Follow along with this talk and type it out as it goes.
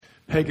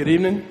Hey, good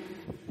evening.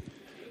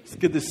 It's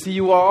good to see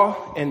you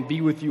all and be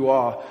with you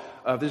all.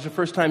 If this is your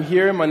first time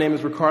here, my name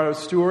is Ricardo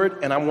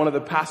Stewart, and I'm one of the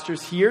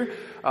pastors here.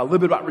 A little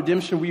bit about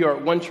Redemption. We are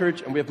at one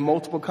church, and we have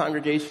multiple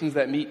congregations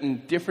that meet in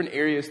different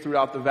areas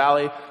throughout the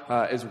valley,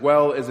 as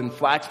well as in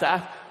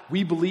Flagstaff.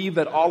 We believe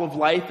that all of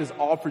life is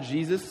all for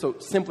Jesus. So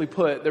simply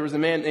put, there was a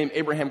man named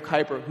Abraham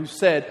Kuyper who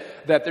said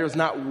that there's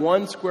not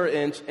 1 square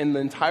inch in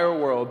the entire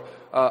world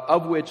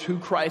of which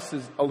who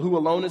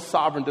alone is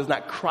sovereign does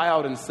not cry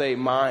out and say,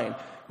 mine.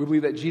 We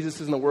believe that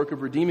Jesus is in the work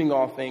of redeeming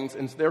all things,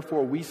 and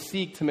therefore we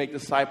seek to make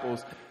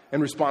disciples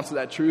in response to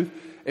that truth.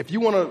 If you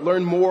want to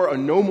learn more or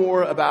know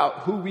more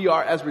about who we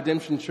are as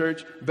Redemption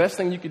Church, the best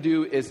thing you could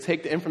do is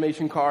take the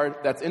information card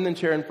that's in the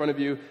chair in front of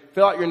you,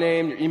 fill out your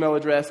name, your email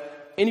address,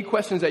 any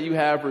questions that you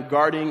have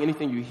regarding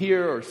anything you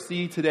hear or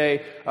see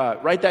today,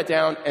 write that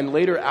down, and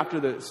later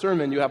after the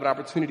sermon, you have an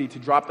opportunity to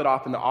drop that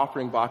off in the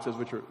offering boxes,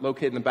 which are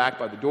located in the back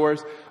by the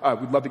doors.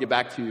 We'd love to get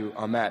back to you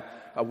on that.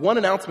 One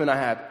announcement I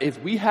have is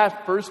we have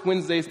First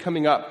Wednesdays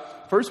coming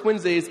up. First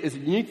Wednesdays is a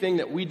unique thing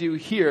that we do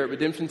here at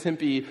Redemption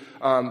Tempe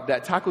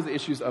that tackles the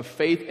issues of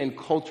faith and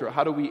culture.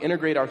 How do we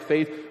integrate our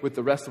faith with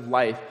the rest of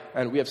life?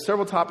 And we have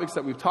several topics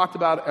that we've talked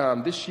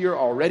about this year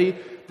already.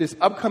 This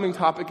upcoming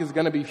topic is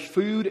going to be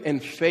food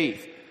and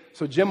faith.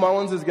 So Jim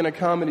Mullins is going to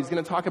come and he's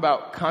going to talk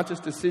about conscious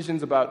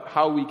decisions about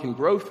how we can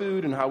grow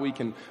food and how we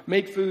can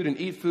make food and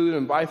eat food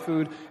and buy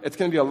food. It's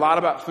going to be a lot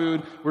about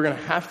food. We're going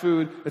to have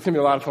food. It's going to be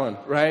a lot of fun,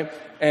 right?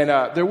 And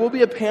there will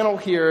be a panel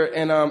here,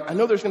 and I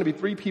know there's going to be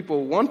 3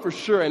 people. One for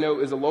sure I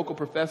know is a local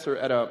professor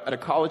at a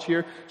college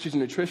here. She's a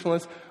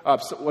nutritionist.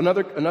 So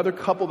another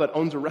couple that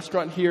owns a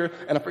restaurant here,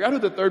 and I forgot who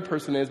the third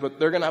person is, but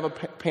they're going to have a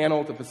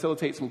panel to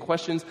facilitate some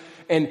questions.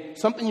 And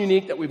something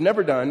unique that we've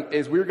never done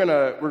is we're going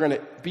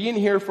to be in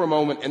here for a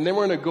moment, and then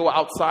we're going to go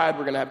outside.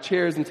 We're going to have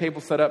chairs and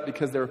tables set up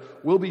because there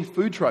will be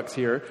food trucks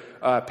here,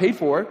 paid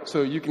for,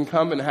 so you can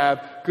come and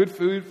have good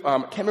food. I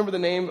can't remember the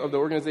name of the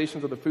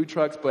organizations of the food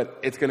trucks, but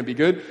it's going to be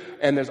good.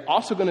 And there's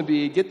also going to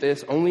be, get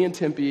this, only in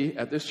Tempe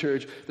at this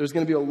church, there's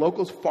going to be a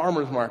local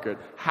farmers market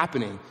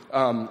happening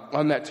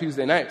on that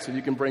Tuesday night. So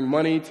you can bring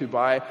money to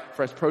buy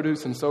fresh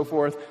produce and so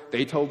forth.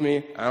 They told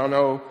me, I don't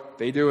know,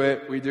 they do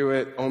it, we do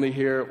it, only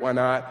here, why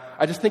not?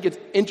 I just think it's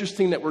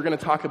interesting that we're going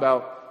to talk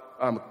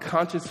about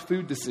conscious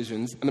food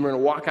decisions, and then we're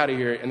going to walk out of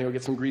here and then we'll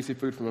get some greasy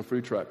food from a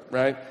food truck,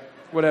 right?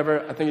 Whatever,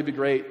 I think it'd be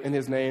great in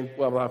his name.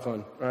 We'll have a lot of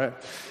fun, all right?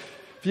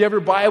 If you have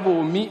your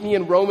Bible, meet me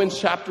in Romans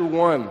chapter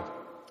 1.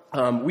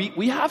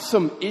 We have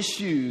some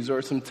issues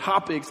or some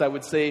topics, I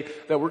would say,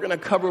 that we're going to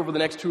cover over the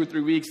next 2 or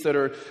 3 weeks that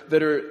are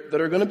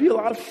going to be a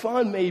lot of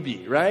fun,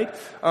 maybe, right?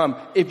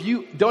 If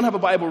you don't have a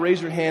Bible, raise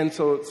your hand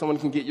so someone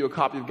can get you a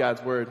copy of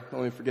God's Word.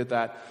 Don't even forget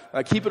that.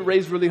 Keep it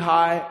raised really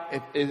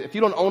high. If you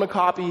don't own a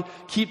copy,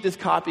 keep this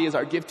copy as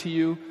our gift to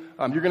you.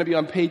 You're going to be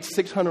on page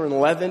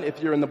 611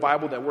 if you're in the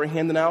Bible that we're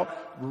handing out.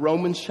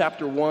 Romans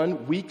chapter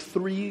 1, week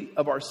 3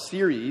 of our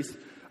series.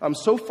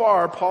 So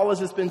far, Paul has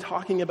just been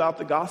talking about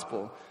the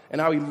gospel and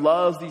how he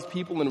loves these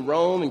people in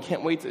Rome and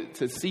can't wait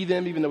to see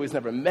them, even though he's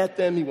never met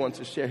them. He wants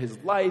to share his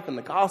life and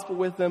the gospel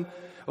with them.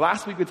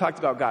 Last week we talked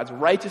about God's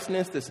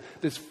righteousness,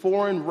 this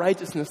foreign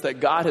righteousness that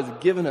God has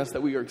given us,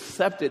 that we are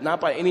accepted, not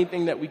by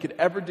anything that we could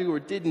ever do or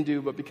didn't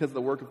do, but because of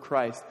the work of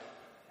Christ.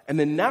 And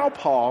then now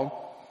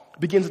Paul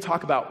begins to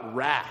talk about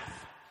wrath.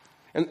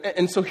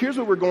 And so here's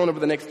where we're going over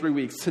the next 3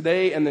 weeks,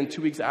 today and then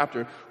 2 weeks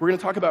after. We're going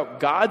to talk about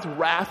God's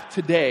wrath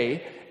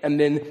today, and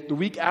then the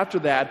week after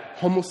that,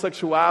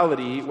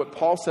 homosexuality, what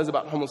Paul says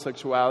about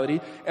homosexuality,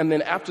 and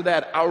then after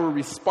that, our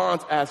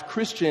response as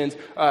Christians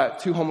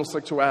to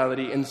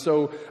homosexuality. And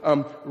so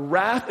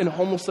wrath and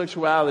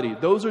homosexuality,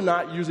 those are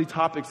not usually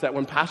topics that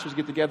when pastors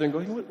get together and go,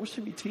 hey, what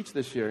should we teach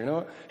this year? You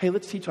know, hey,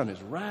 let's teach on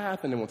his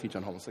wrath, and then we'll teach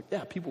on homosexuality.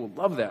 Yeah, people will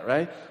love that,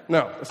 right?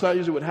 No, that's not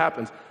usually what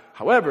happens.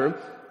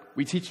 However,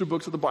 we teach the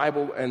books of the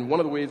Bible, and one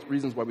of the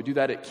reasons why we do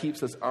that, it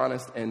keeps us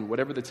honest, and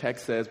whatever the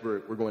text says, we're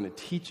going to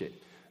teach it.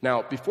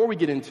 Now, before we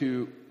get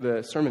into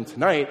the sermon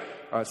tonight,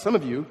 some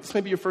of you, this may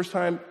be your first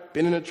time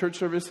been in a church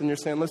service, and you're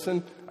saying,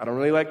 listen, I don't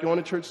really like going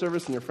to church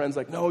service, and your friend's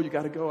like, no, you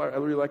got to go, I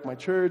really like my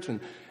church, and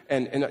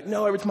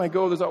no, every time I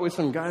go, there's always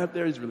some guy up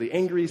there, he's really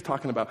angry, he's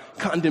talking about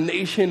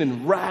condemnation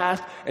and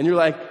wrath, and you're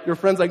like, your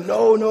friend's like,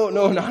 no,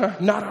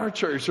 not our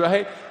church,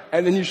 right?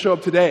 And then you show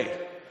up today,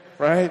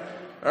 right?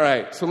 All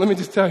right, so let me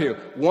just tell you,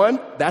 one,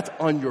 that's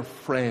on your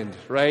friend,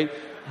 right?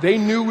 They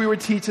knew we were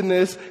teaching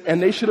this, and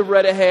they should have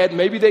read ahead.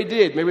 Maybe they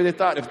did. Maybe they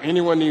thought, if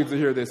anyone needs to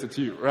hear this, it's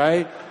you,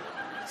 right?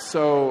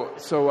 So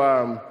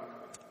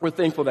we're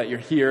thankful that you're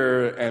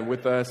here and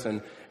with us,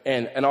 and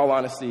in all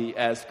honesty,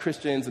 as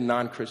Christians and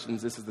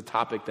non-Christians, this is the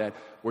topic that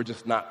we're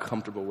just not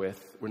comfortable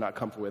with. We're not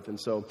comfortable with, and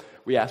so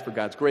we ask for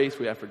God's grace,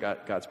 we ask for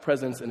God's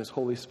presence and His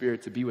Holy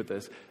Spirit to be with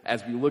us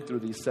as we look through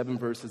these 7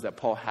 verses that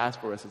Paul has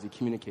for us as he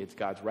communicates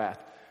God's wrath.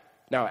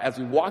 Now, as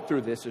we walk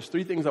through this, there's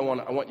 3 things I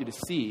want you to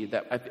see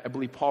that I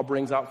believe Paul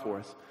brings out for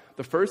us.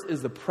 The first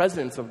is the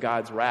presence of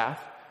God's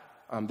wrath.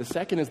 The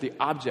second is the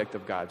object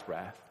of God's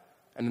wrath.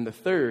 And then the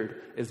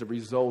third is the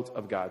result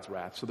of God's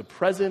wrath. So the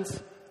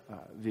presence,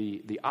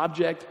 the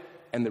object,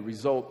 and the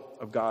result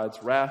of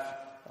God's wrath.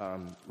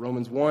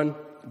 Romans 1,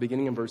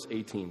 beginning in verse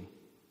 18.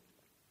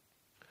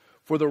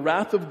 For the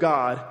wrath of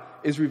God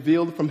is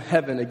revealed from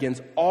heaven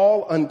against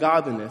all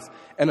ungodliness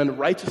and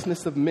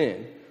unrighteousness of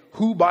men,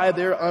 who by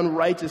their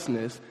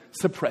unrighteousness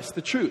suppress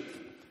the truth.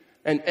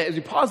 And as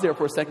we pause there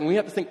for a second, we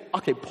have to think,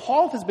 okay,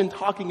 Paul has been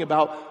talking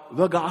about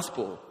the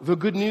gospel, the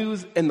good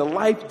news, and the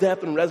life,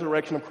 death, and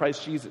resurrection of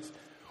Christ Jesus.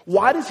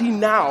 Why does he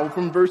now,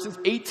 from verses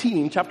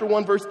 18, chapter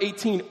 1, verse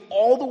 18,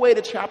 all the way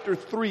to chapter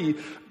 3,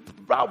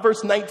 about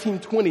verse 19,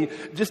 20,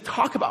 just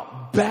talk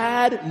about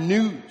bad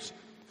news?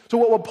 So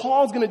what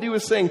Paul's going to do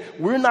is saying,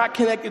 we're not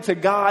connected to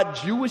God.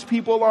 Jewish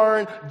people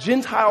aren't.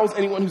 Gentiles,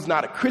 anyone who's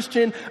not a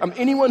Christian,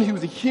 anyone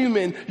who's a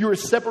human, you are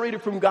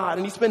separated from God.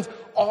 And he spends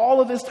all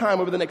of his time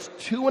over the next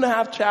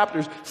 2.5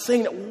 chapters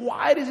saying that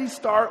why does he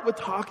start with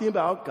talking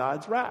about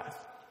God's wrath?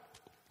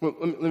 Well,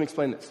 let me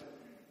explain this.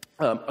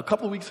 A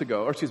couple years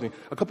ago,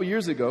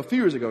 a few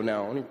years ago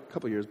now, only a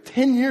couple years,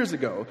 10 years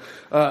ago,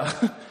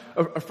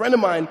 a friend of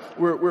mine,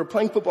 we were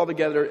playing football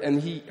together,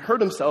 and he hurt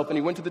himself, and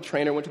he went to the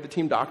trainer, went to the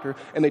team doctor,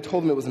 and they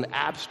told him it was an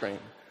ab strain.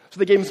 So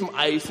they gave him some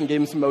ice and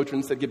gave him some Motrin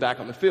and said, get back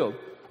on the field.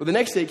 Well, the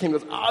next day he came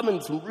and goes, I'm in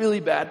some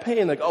really bad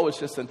pain. Like, it's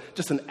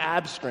just an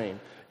ab strain.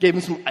 Gave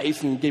him some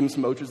ice and gave him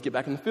some Motrin to get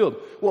back in the field.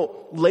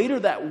 Well,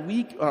 later that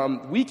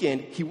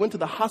weekend, he went to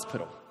the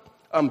hospital.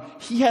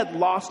 He had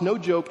lost, no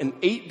joke, in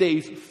 8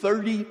 days,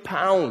 30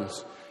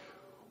 pounds.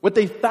 What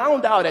they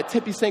found out at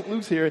Tempe St.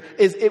 Luke's here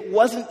is it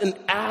wasn't an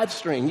ab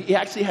strain. He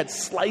actually had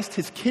sliced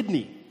his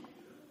kidney.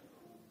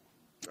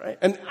 Right?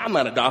 And I'm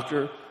not a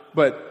doctor,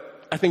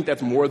 but I think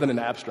that's more than an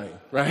ab strain,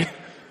 right?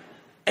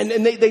 And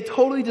they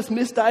totally just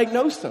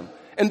misdiagnosed him.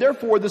 And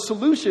therefore, the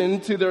solution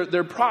to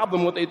their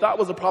problem, what they thought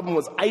was a problem,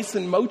 was ice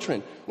and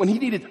Motrin. When he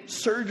needed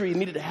surgery, he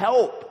needed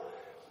help.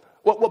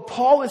 What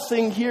Paul is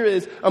saying here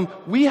is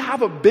we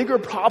have a bigger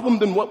problem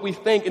than what we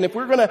think. And if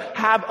we're going to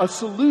have a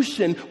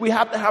solution, we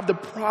have to have the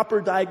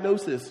proper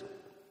diagnosis.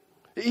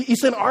 He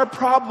said our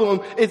problem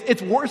is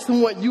it's worse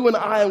than what you and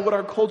I and what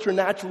our culture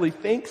naturally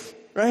thinks,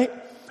 right?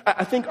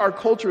 I think our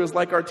culture is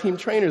like our team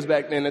trainers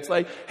back then. It's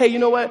like, hey, you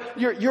know what?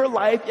 Your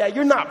life,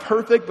 you're not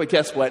perfect, but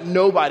guess what?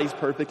 Nobody's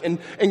perfect.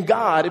 And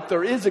God, if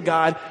there is a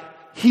God,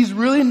 He's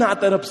really not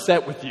that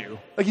upset with you.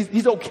 Like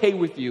he's okay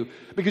with you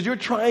because you're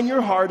trying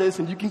your hardest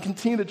and you can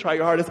continue to try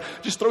your hardest.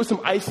 Just throw some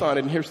ice on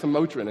it and here's some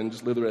Motrin and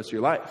just live the rest of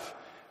your life.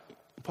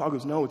 And Paul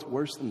goes, no, it's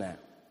worse than that.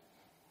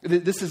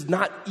 This is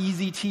not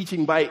easy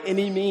teaching by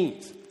any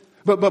means.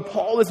 But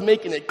Paul is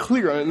making it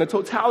clear, and the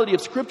totality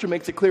of Scripture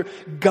makes it clear,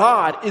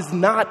 God is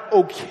not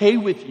okay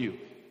with you.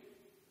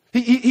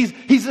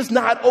 He's just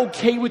not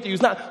okay with you.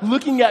 He's not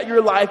looking at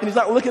your life, and he's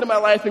not looking at my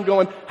life and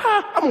going,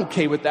 I'm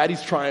okay with that.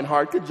 He's trying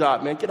hard. Good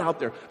job, man. Get out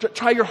there.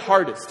 Try your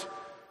hardest.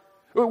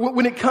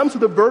 When it comes to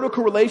the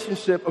vertical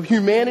relationship of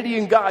humanity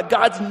and God,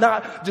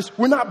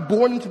 we're not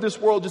born into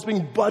this world just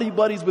being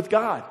buddies with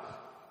God.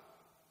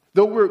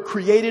 Though we're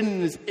created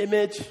in His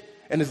image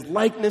and His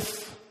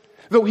likeness,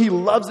 though He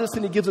loves us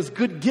and He gives us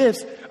good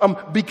gifts,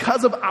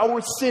 because of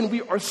our sin,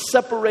 we are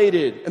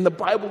separated. And the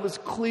Bible is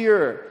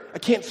clear. I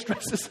can't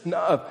stress this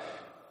enough.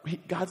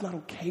 God's not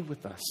okay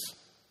with us.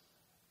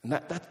 And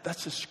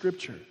that's just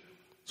Scripture.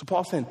 So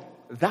Paul's saying,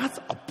 that's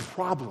a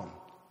problem.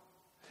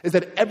 Is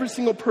that every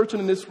single person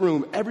in this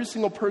room, every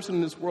single person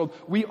in this world,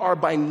 we are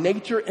by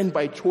nature and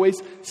by choice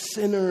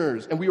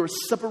sinners. And we are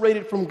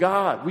separated from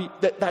God.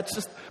 That's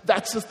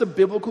just the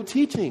biblical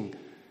teaching.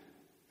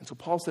 And so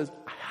Paul says,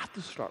 I have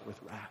to start with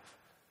wrath.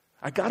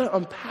 I got to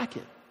unpack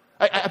it.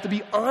 I have to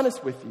be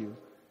honest with you.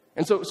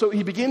 And so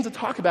he begins to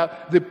talk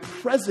about the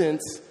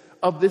presence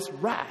of this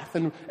wrath.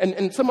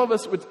 And some of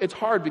us, it's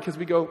hard because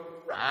we go,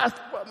 wrath?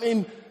 I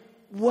mean,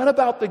 what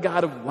about the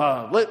God of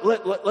love?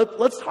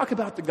 Let's talk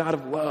about the God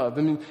of love.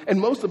 I mean,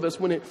 and most of us,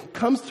 when it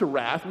comes to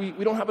wrath, we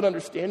don't have an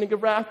understanding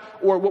of wrath,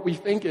 or what we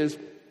think is,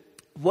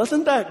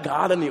 wasn't that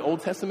God in the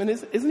Old Testament?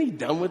 Isn't He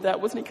done with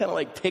that? Wasn't He kind of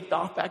like ticked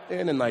off back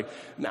then and like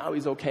now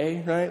He's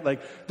okay, right?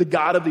 Like the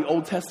God of the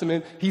Old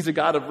Testament, He's a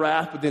God of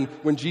wrath, but then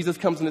when Jesus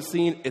comes in the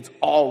scene, it's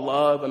all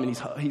love. I mean,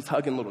 He's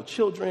hugging little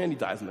children. He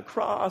dies on the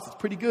cross. It's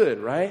pretty good,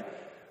 right?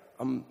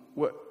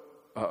 What?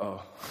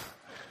 Uh-oh.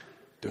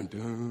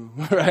 Dun-dun.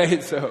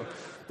 Right? So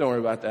don't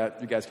worry about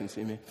that. You guys can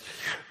see me.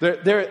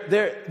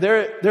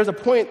 There's a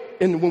point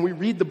when we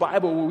read the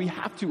Bible where we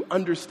have to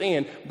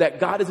understand that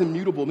God is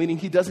immutable, meaning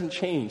He doesn't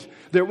change.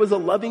 There was a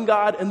loving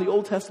God in the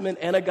Old Testament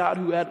and a God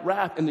who had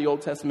wrath in the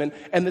Old Testament,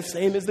 and the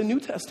same is the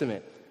New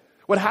Testament.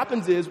 What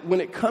happens is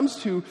when it comes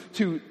to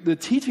the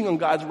teaching on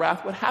God's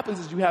wrath, what happens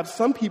is you have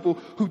some people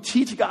who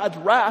teach God's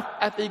wrath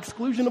at the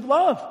exclusion of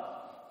love.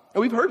 And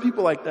we've heard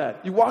people like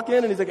that. You walk in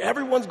and he's like,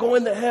 everyone's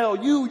going to hell.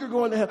 You're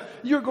going to hell.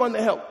 You're going to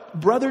hell.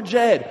 Brother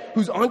Jed,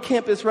 who's on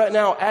campus right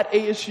now at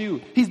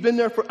ASU, he's been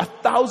there for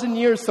 1,000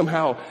 years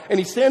somehow. And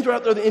he stands right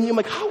out there at the end. I'm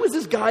like, how is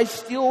this guy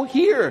still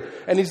here?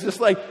 And he's just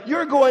like,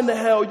 you're going to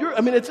hell.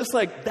 It's just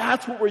like,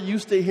 that's what we're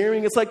used to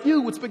hearing. It's like,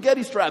 you with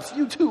spaghetti straps,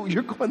 you too,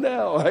 you're going to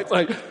hell. It's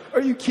like,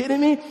 are you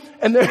kidding me?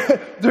 And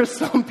there's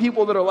some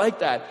people that are like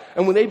that.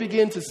 And when they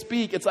begin to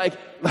speak, it's like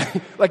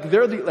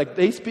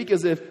they speak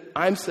as if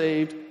I'm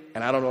saved.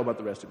 and I don't know about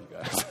the rest of you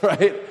guys,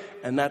 right?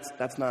 And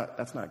that's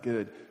not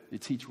good. You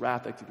teach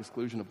wrath at the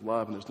exclusion of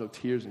love, and there's no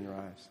tears in your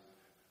eyes.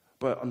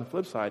 But on the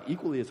flip side,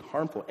 equally as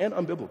harmful and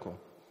unbiblical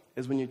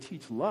is when you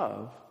teach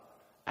love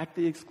at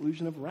the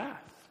exclusion of wrath.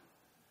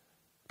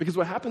 Because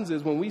what happens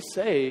is when we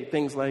say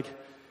things like,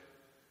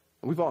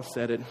 and we've all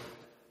said it,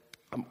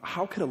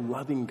 how could a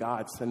loving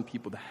God send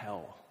people to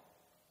hell?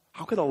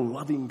 How could a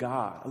loving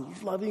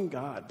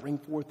God bring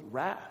forth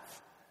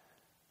wrath?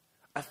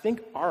 I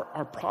think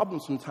our problem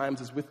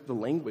sometimes is with the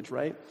language,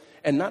 right?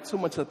 And not so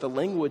much that the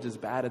language is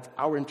bad, it's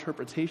our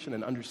interpretation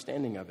and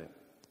understanding of it.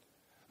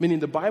 Meaning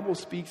the Bible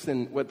speaks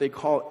in what they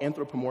call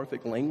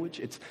anthropomorphic language.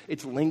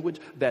 It's language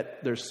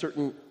that there's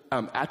certain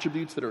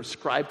attributes that are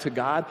ascribed to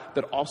God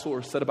that also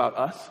are said about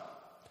us.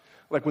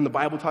 Like when the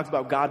Bible talks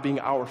about God being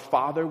our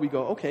Father, we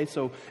go, okay,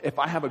 so if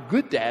I have a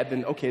good dad,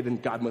 then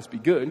God must be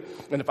good.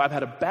 And if I've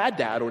had a bad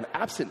dad or an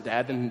absent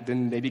dad,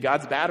 then maybe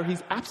God's bad or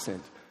he's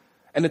absent.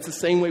 And it's the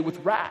same way with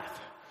wrath.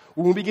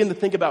 When we begin to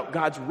think about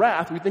God's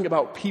wrath, we think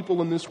about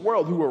people in this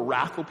world who are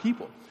wrathful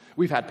people.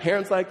 We've had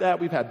parents like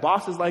that. We've had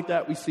bosses like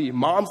that. We see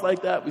moms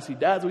like that. We see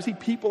dads. We see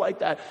people like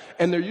that.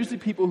 And they're usually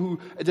people who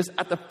just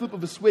at the flip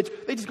of a switch,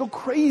 they just go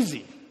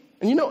crazy.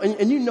 And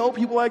you know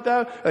people like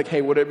that? Like,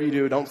 hey, whatever you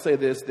do, don't say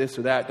this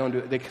or that. Don't do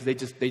it. Because they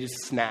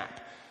just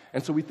snap.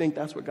 And so we think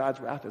that's what God's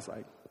wrath is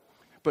like.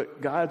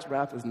 But God's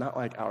wrath is not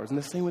like ours. In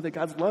the same way that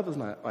God's love is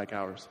not like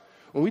ours.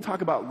 When we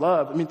talk about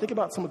love, think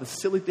about some of the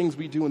silly things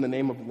we do in the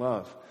name of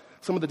love.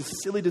 Some of the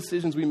silly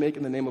decisions we make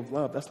in the name of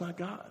love. That's not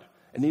God.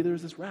 And neither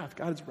is this wrath.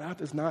 God's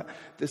wrath is not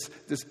this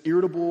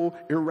irritable,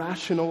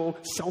 irrational,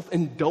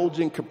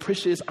 self-indulgent,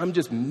 capricious, I'm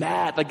just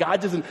mad. Like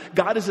God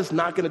is just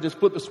not going to just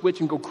flip a switch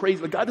and go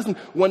crazy. Like God doesn't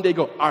one day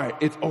go, all right,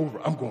 it's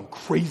over. I'm going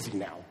crazy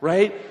now,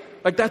 right?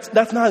 Like that's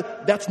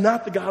not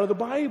the God of the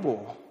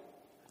Bible.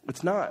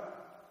 It's not.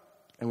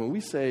 And when we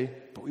say,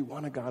 but we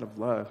want a God of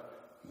love,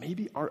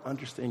 maybe our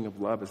understanding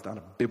of love is not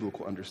a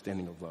biblical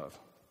understanding of love.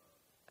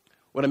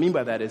 What I mean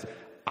by that is,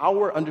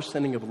 our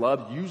understanding of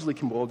love usually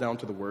can boil down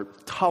to the word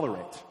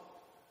tolerant.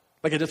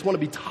 Like I just want to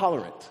be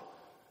tolerant.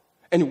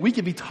 And we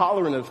can be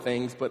tolerant of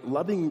things, but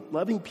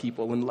loving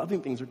people and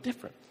loving things are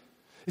different.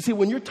 You see,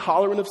 when you're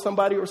tolerant of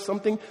somebody or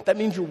something, that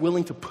means you're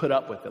willing to put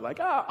up with it. Like,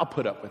 I'll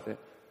put up with it.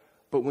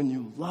 But when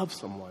you love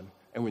someone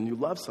and when you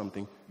love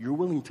something, you're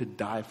willing to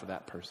die for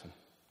that person.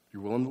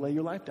 You're willing to lay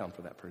your life down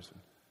for that person.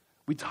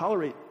 We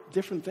tolerate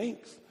different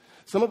things.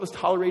 Some of us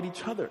tolerate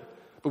each other.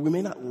 But we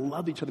may not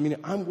love each other, meaning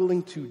I'm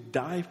willing to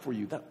die for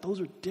you. Those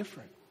are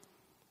different.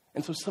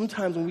 And so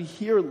sometimes when we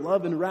hear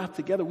love and wrath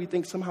together, we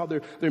think somehow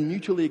they're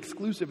mutually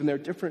exclusive and they're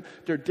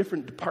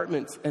different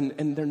departments,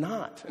 and they're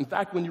not. In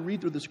fact, when you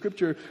read through the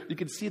scripture, you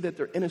can see that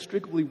they're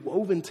inextricably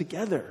woven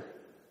together.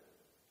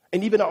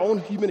 And even our own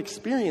human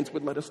experience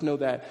would let us know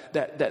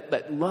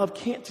that love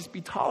can't just be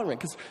tolerant.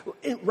 Because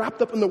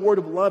wrapped up in the word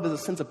of love is a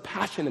sense of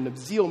passion and of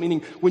zeal,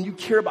 meaning when you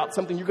care about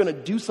something, you're going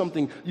to do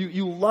something.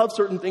 You love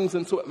certain things,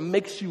 and so it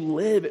makes you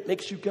live. It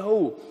makes you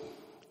go.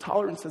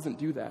 Tolerance doesn't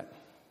do that.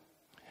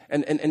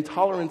 And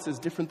tolerance is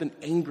different than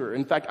anger.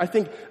 In fact, I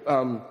think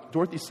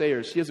Dorothy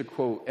Sayers, she has a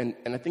quote, and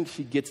I think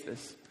she gets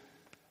this.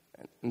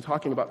 In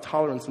talking about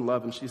tolerance and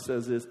love, and she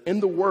says this, in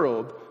the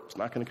world, it's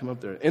not going to come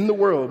up there, in the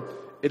world,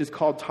 it is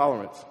called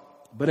tolerance.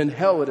 But in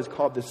hell, it is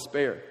called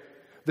despair.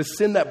 The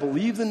sin that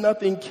believes in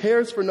nothing,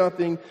 cares for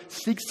nothing,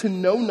 seeks to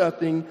know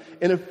nothing,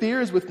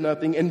 interferes with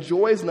nothing,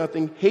 enjoys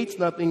nothing, hates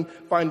nothing,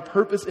 finds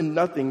purpose in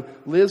nothing,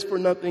 lives for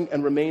nothing,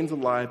 and remains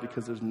alive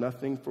because there's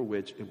nothing for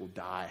which it will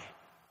die.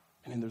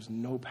 And then there's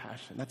no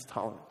passion. That's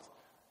tolerance.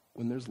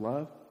 When there's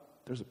love,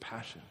 there's a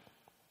passion.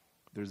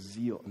 There's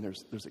zeal, and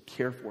there's a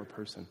care for a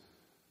person.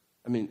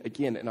 I mean,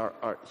 again, in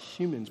our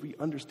humans, we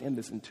understand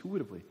this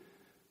intuitively.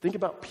 Think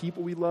about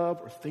people we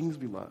love or things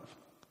we love.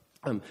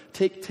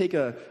 Take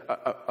a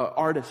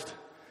artist.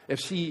 If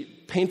she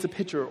paints a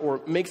picture or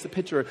makes a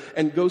picture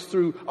and goes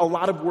through a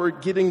lot of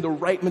work getting the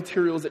right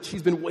materials that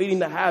she's been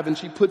waiting to have, and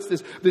she puts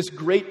this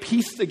great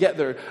piece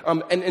together,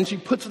 and she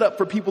puts it up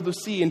for people to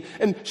see,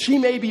 and she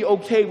may be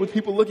okay with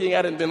people looking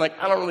at it and being like,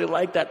 I don't really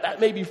like that.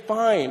 That may be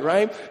fine,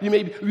 right? You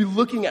may be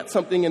looking at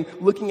something and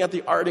looking at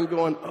the art and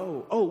going,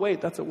 oh wait,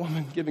 that's a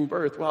woman giving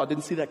birth. Wow, I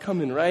didn't see that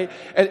coming, right?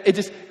 And it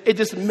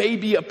just may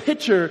be a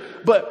picture,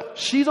 but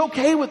she's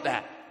okay with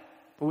that.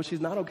 But what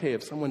she's not okay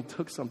if someone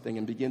took something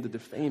and began to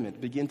defame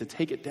it, began to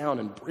take it down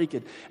and break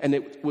it, and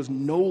it was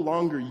no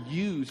longer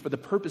used for the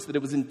purpose that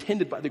it was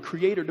intended by the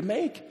Creator to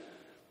make.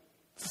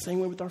 It's the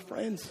same way with our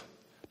friends.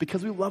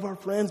 Because we love our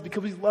friends,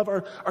 because we love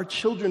our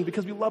children,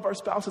 because we love our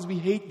spouses, we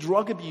hate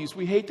drug abuse,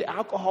 we hate the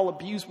alcohol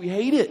abuse, we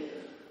hate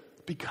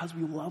it. Because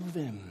we love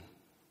them.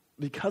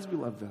 Because we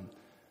love them.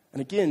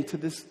 And again, to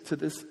this,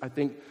 I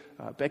think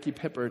Becky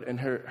Pippert in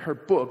her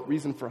book,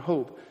 Reason for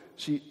Hope,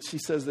 she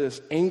says this,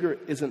 anger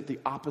isn't the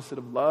opposite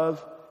of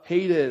love,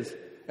 hate is.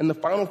 And the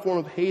final form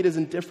of hate is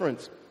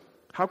indifference.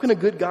 How can a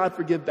good God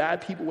forgive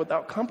bad people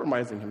without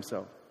compromising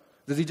himself?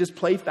 Does he just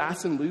play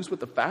fast and loose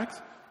with the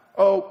facts?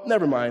 Oh,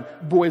 never mind.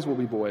 Boys will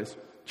be boys.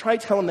 Try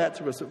telling that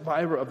to a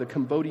survivor of the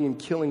Cambodian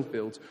killing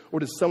fields or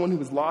to someone who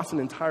has lost an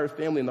entire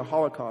family in the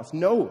Holocaust.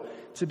 No,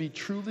 to be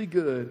truly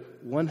good,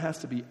 one has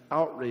to be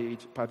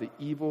outraged by the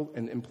evil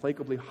and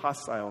implacably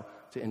hostile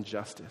to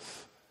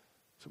injustice.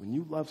 So when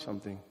you love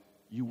something,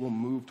 you will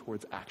move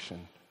towards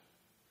action.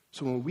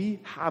 So when we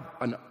have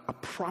a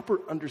proper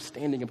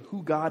understanding of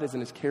who God is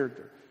and his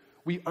character,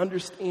 we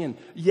understand,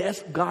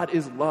 yes, God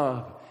is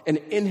love, and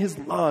in his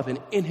love and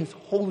in his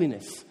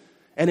holiness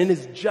and in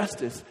his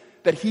justice,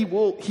 that he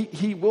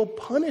will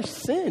punish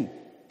sin.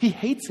 He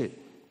hates it.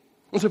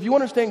 And so if you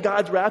understand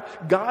God's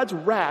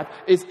wrath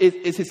is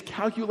his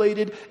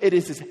calculated, it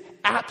is his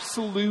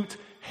absolute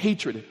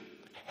hatred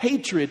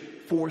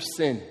for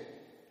sin.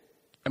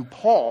 And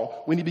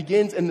Paul, when he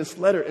begins in this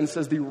letter and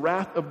says the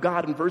wrath of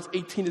God in verse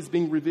 18 is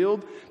being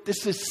revealed,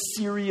 this is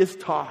serious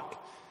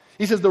talk.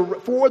 He says,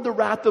 for the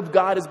wrath of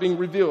God is being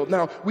revealed.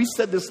 Now, we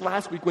said this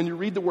last week, when you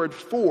read the word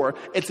for,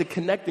 it's a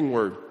connecting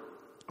word.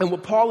 And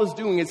what Paul is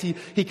doing is he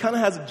kind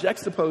of has a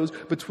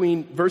juxtapose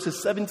between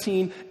verses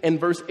 17 and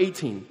verse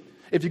 18.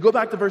 If you go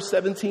back to verse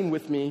 17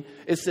 with me,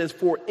 it says,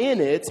 for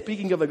in it,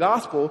 speaking of the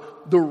gospel,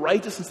 the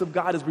righteousness of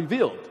God is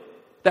revealed.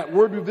 That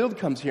word revealed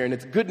comes here, and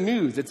it's good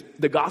news.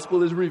 The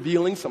gospel is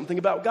revealing something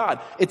about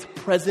God. It's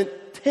present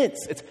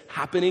tense. It's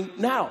happening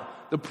now.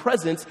 The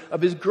presence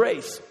of his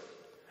grace.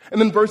 And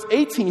then verse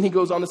 18, he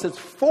goes on and says,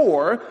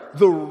 for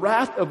the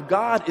wrath of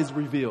God is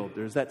revealed.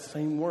 There's that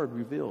same word,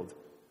 revealed.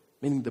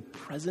 Meaning the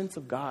presence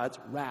of God's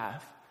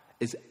wrath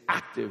is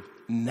active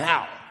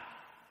now.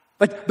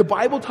 Like the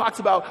Bible talks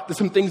about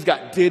some things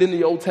God did in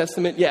the Old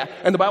Testament, yeah.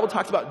 And the Bible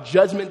talks about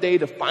Judgment Day,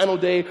 the final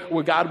day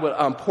where God would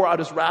pour out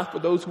his wrath for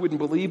those who wouldn't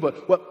believe.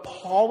 But what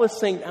Paul is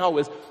saying now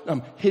is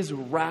his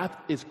wrath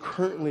is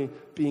currently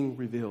being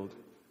revealed.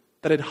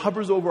 That it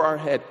hovers over our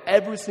head,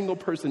 every single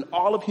person,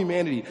 all of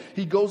humanity.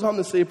 He goes on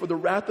to say, for the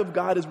wrath of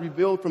God is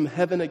revealed from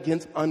heaven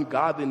against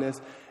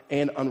ungodliness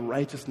and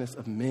unrighteousness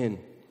of men,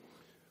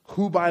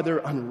 who by their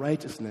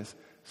unrighteousness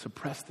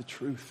suppress the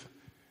truth.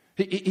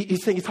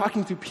 He's saying, he's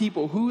talking to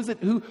people. Who is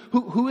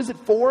it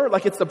for?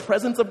 Like it's the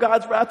presence of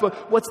God's wrath,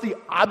 but what's the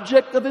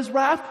object of his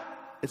wrath?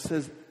 It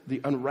says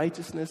the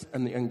unrighteousness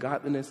and the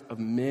ungodliness of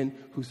men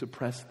who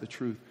suppress the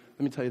truth.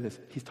 Let me tell you this.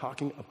 He's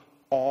talking of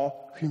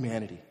all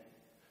humanity.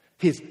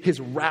 His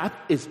wrath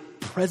is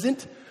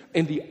present,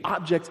 and the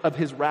object of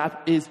his wrath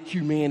is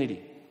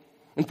humanity.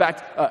 In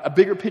fact, a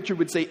bigger picture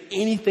would say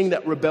anything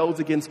that rebels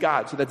against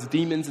God. So that's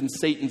demons and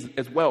Satan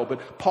as well.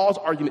 But Paul's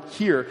argument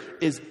here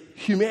is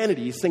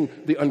humanity. He's saying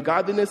the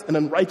ungodliness and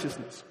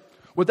unrighteousness.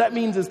 What that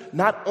means is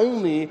not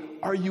only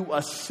are you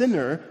a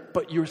sinner,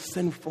 but you're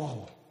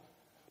sinful.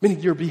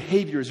 Meaning your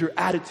behaviors, your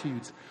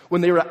attitudes,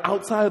 when they are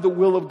outside of the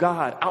will of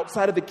God,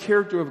 outside of the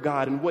character of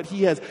God and what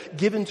he has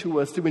given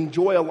to us to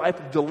enjoy a life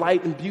of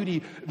delight and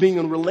beauty, being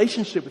in a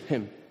relationship with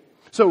him.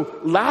 So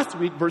last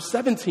week, verse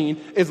 17,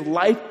 is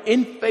life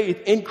in faith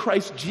in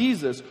Christ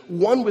Jesus,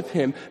 one with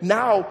him.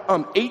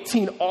 Now,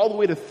 18 all the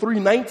way to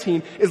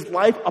 3:19 is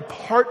life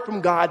apart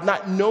from God,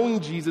 not knowing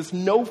Jesus,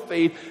 no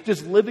faith,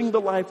 just living the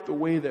life the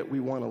way that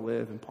we want to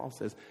live. And Paul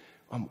says,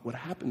 what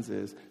happens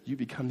is you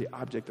become the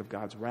object of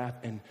God's wrath,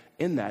 and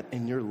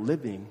in your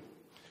living,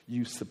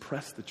 you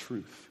suppress the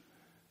truth.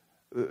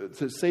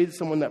 To say to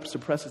someone that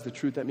suppresses the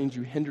truth, that means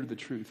you hinder the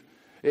truth.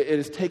 It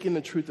is taking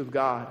the truth of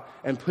God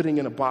and putting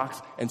it in a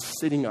box and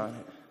sitting on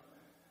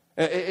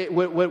it.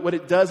 What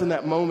it does in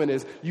that moment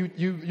is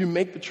you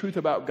make the truth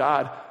about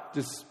God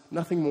just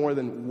nothing more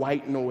than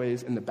white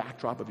noise in the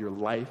backdrop of your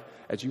life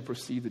as you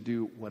proceed to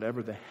do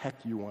whatever the heck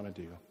you want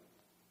to do.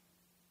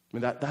 I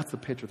mean, that's the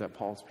picture that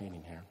Paul's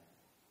painting here,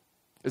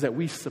 is that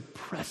we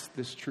suppress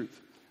this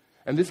truth.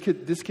 And this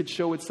could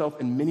show itself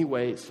in many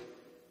ways.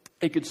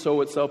 It could show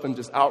itself in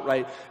just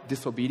outright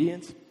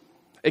disobedience.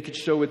 It could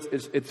show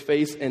its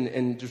face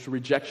in just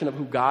rejection of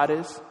who God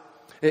is.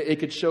 It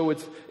could show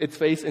its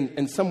face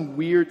in some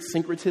weird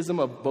syncretism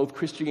of both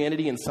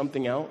Christianity and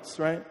something else,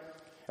 right?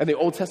 In the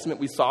Old Testament,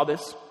 we saw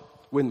this.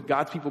 When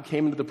God's people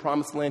came into the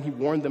promised land, he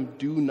warned them,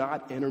 do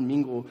not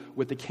intermingle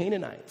with the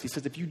Canaanites. He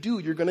says, if you do,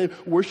 you're going to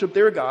worship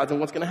their gods. And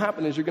what's going to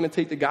happen is you're going to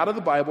take the God of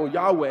the Bible,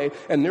 Yahweh,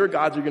 and their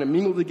gods are going to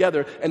mingle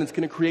together. And it's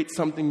going to create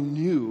something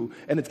new.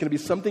 And it's going to be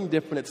something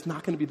different. It's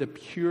not going to be the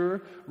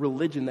pure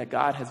religion that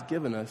God has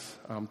given us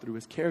through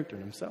his character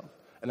and himself.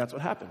 And that's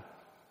what happened.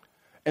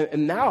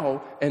 And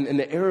now, in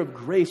the era of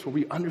grace, where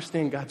we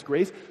understand God's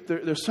grace,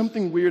 there's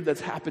something weird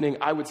that's happening,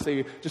 I would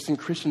say, just in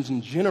Christians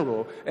in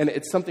general, and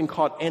it's something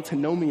called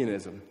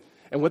antinomianism.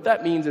 And what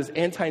that means is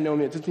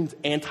antinomian, it just means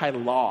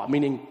anti-law,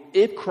 meaning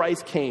if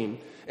Christ came,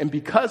 and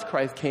because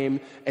Christ came,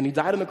 and he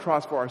died on the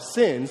cross for our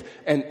sins,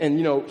 and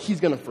he's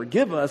going to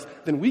forgive us,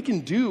 then we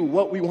can do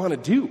what we want to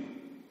do.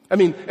 I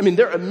mean,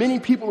 there are many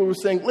people who are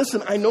saying,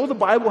 listen, I know the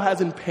Bible has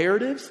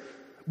imperatives,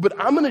 but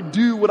I'm going to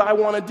do what I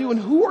want to do. And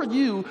who are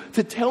you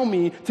to tell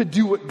me to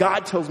do what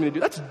God tells me to do?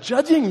 That's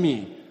judging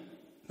me.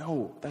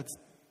 No, that's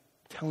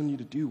telling you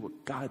to do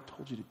what God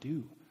told you to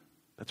do.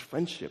 That's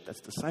friendship. That's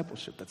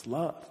discipleship. That's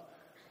love.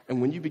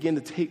 And when you begin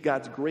to take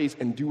God's grace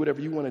and do whatever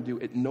you want to do,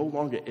 it no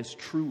longer is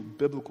true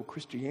biblical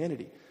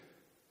Christianity.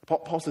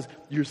 Paul says,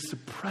 you're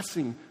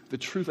suppressing the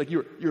truth, like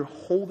you're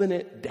holding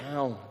it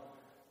down.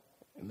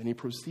 And then he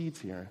proceeds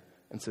here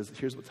and says,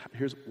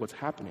 here's what's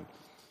happening.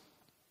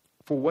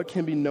 For what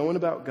can be known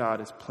about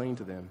God is plain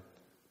to them,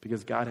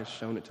 because God has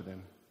shown it to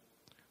them.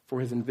 For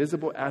his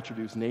invisible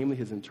attributes, namely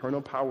his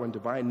internal power and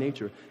divine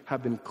nature,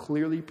 have been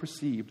clearly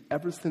perceived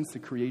ever since the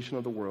creation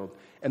of the world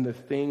and the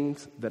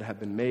things that have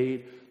been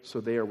made,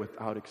 so they are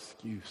without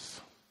excuse.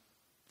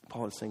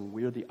 Paul is saying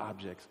we are the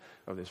objects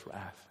of this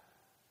wrath.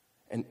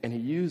 And he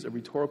used a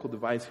rhetorical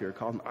device here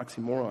called an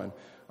oxymoron.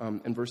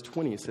 In verse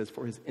 20, it says,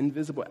 for his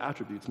invisible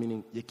attributes,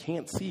 meaning you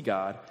can't see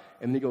God.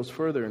 And then he goes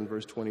further in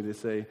verse 20 to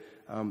say,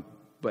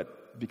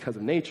 but because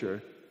of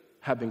nature,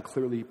 have been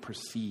clearly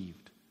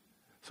perceived.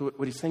 So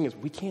what he's saying is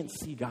we can't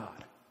see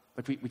God.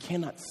 Like we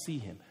cannot see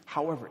him.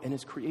 However, in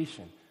his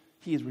creation,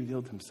 he has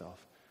revealed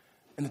himself.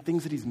 And the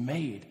things that he's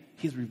made,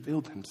 he's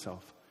revealed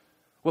himself.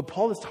 What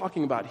Paul is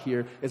talking about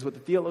here is what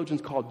the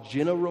theologians call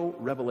general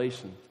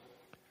revelation.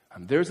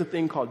 There's a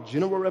thing called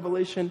general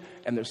revelation,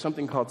 and there's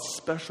something called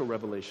special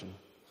revelation.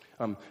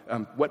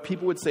 What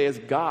people would say is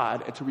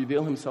God, to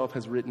reveal himself,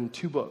 has written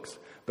 2 books.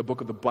 The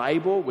book of the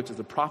Bible, which is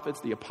the prophets,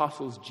 the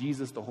apostles,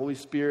 Jesus, the Holy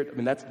Spirit. I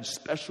mean, that's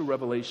special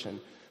revelation,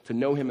 to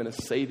know him in a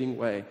saving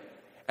way.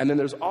 And then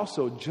there's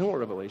also general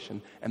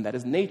revelation, and that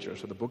is nature.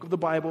 So the book of the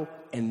Bible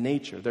and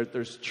nature.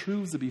 There's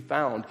truths to be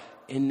found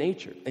in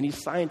nature. Any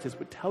scientist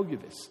would tell you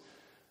this.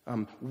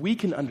 We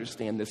can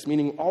understand this,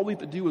 meaning all we have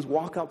to do is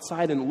walk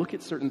outside and look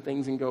at certain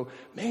things and go,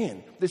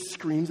 man, this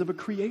screams of a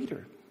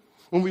creator.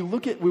 When we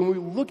look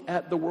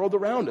at the world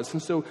around us.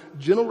 And so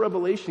general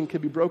revelation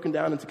can be broken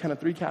down into kind of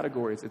 3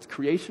 categories. It's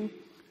creation,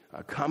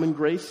 common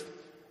grace,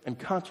 and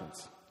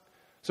conscience.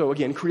 So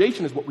again,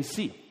 creation is what we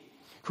see.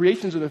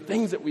 Creations are the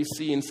things that we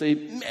see and say,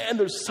 man,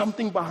 there's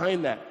something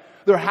behind that.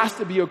 There has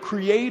to be a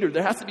creator.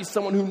 There has to be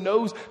someone who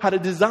knows how to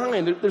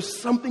design. There's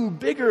something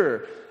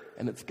bigger.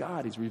 And it's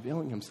God. He's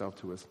revealing himself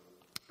to us.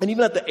 And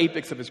even at the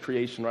apex of his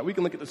creation, right? We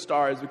can look at the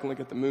stars, we can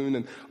look at the moon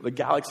and the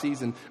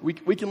galaxies, and we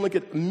can look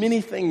at many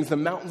things, the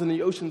mountains and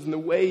the oceans and the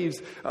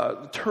waves,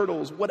 the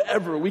turtles,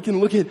 whatever. We can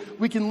look at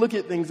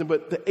things,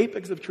 but the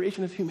apex of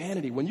creation is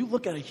humanity. When you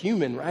look at a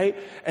human, right,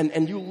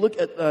 and you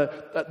look at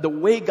the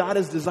way God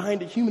has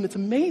designed a human, it's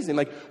amazing.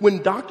 Like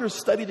when doctors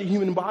study the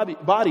human body,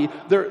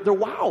 they're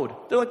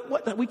wowed. They're like,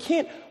 what? We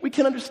can't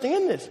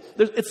understand this.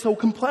 It's so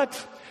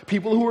complex.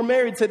 People who are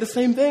married say the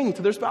same thing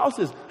to their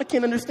spouses. I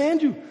can't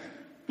understand you.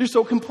 You're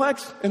so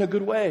complex in a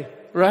good way,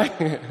 right?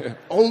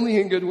 Only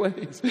in good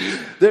ways.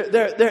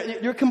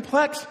 You're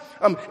complex.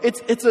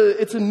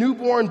 It's a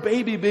newborn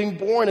baby being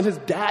born, and his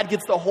dad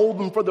gets to hold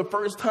him for the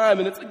first time,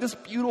 and it's like this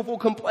beautiful,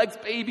 complex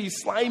baby,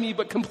 slimy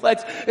but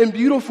complex and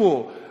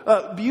beautiful.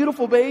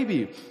 Beautiful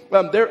baby.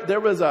 There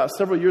was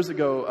several years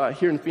ago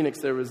here in Phoenix.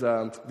 There was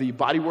the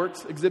Body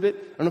Works exhibit.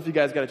 I don't know if you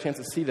guys got a chance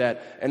to see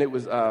that, and it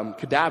was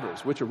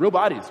cadavers, which are real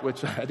bodies,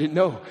 which I didn't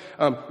know.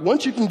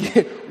 Once you can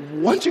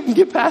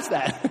get past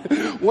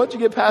that, once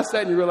you get past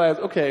that, and you realize,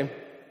 okay,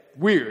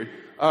 weird.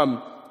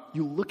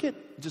 You look at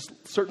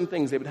just certain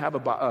things. They would have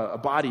a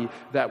body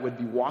that would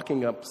be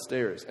walking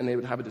upstairs, and they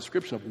would have a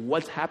description of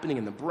what's happening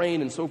in the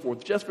brain and so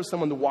forth, just for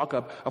someone to walk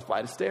up a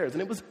flight of stairs,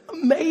 and it was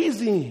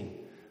amazing.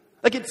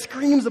 Like it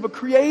screams of a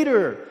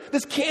creator.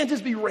 This can't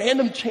just be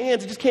random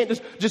chance. It just can't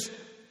just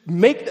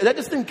make that.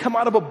 Just didn't come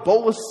out of a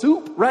bowl of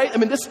soup, right? I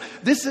mean,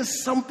 this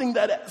is something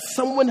that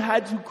someone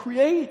had to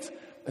create.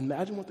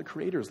 Imagine what the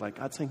creator is like.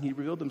 God's saying he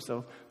revealed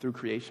himself through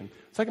creation.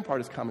 Second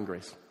part is common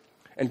grace.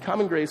 And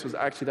common grace was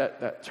actually,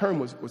 that term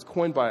was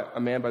coined by a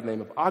man by the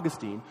name of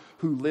Augustine,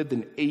 who lived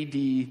in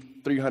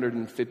AD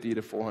 350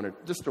 to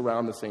 400, just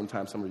around the same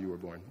time some of you were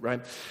born,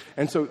 right?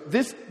 And so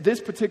this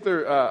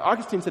particular,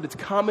 Augustine said it's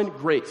common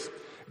grace.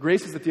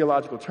 Grace is a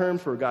theological term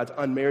for God's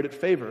unmerited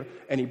favor,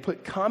 and he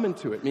put common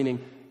to it, meaning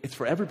it's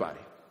for everybody.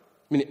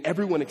 Meaning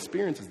everyone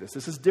experiences this.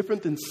 This is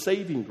different than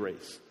saving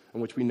grace,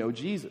 in which we know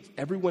Jesus.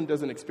 Everyone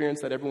doesn't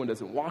experience that. Everyone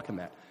doesn't walk in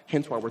that.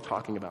 Hence why we're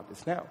talking about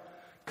this now.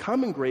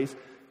 Common grace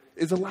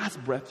is the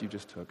last breath you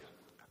just took.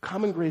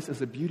 Common grace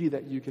is a beauty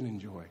that you can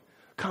enjoy.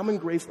 Common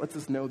grace lets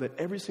us know that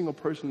every single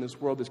person in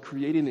this world is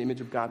created in the image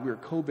of God. We are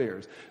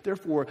co-bearers.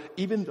 Therefore,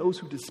 even those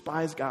who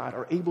despise God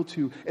are able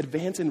to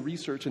advance in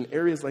research in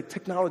areas like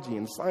technology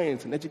and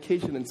science and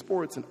education and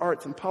sports and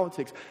arts and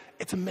politics.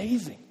 It's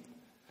amazing.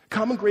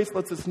 Common grace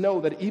lets us know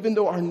that even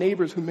though our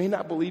neighbors who may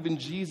not believe in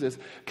Jesus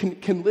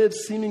can live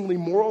seemingly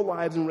moral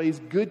lives and raise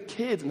good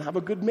kids and have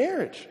a good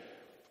marriage,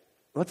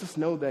 it lets us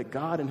know that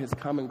God in his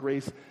common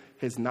grace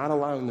is not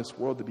allowing this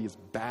world to be as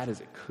bad as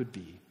it could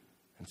be.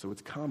 And so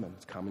it's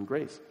common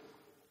grace.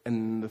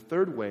 And the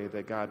third way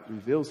that God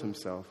reveals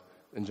himself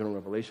in general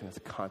revelation is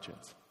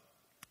conscience.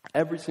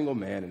 Every single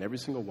man and every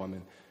single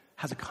woman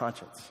has a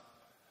conscience.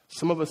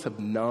 Some of us have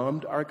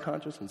numbed our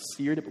conscience and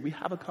seared it, but we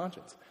have a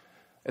conscience.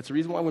 It's the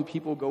reason why when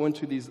people go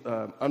into these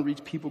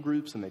unreached people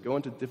groups and they go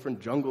into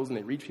different jungles and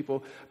they reach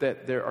people,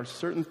 that there are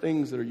certain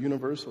things that are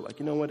universal. Like,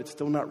 you know what, it's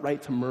still not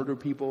right to murder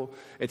people.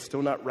 It's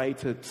still not right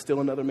to steal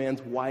another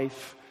man's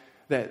wife.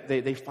 That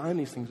they find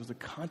these things with a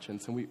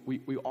conscience, and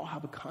we all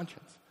have a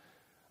conscience.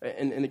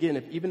 And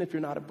again, even if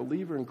you're not a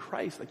believer in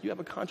Christ, like you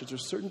have a conscience,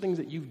 there's certain things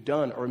that you've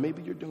done, or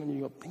maybe you're doing and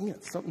you go, dang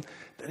it, something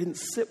that didn't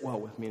sit well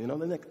with me. Then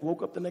I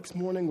woke up the next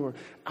morning, or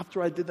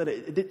after I did that,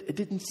 it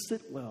didn't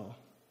sit well.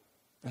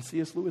 And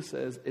C.S. Lewis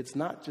says it's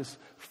not just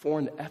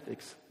foreign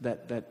ethics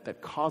that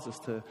cause us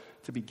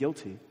to be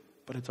guilty,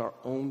 but it's our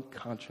own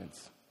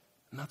conscience.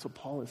 And that's what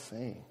Paul is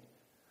saying.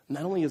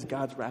 Not only is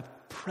God's wrath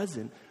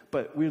present,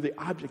 but we're the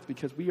object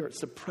because we are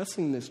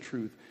suppressing this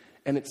truth.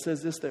 And it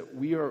says this, that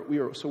we are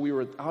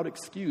without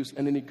excuse.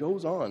 And then he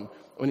goes on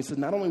when he says,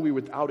 not only are we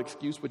without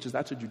excuse,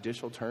 that's a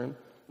judicial term.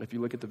 If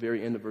you look at the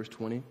very end of verse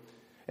 20,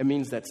 it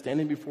means that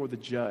standing before the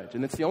judge.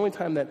 And it's the only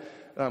time that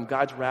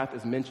God's wrath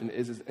is mentioned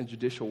is in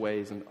judicial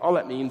ways. And all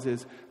that means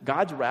is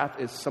God's wrath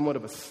is somewhat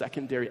of a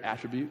secondary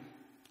attribute.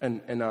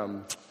 And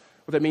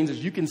what that means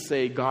is you can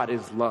say God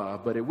is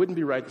love, but it wouldn't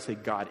be right to say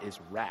God is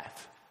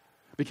wrath.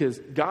 Because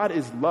God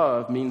is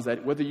love means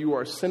that whether you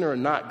are a sinner or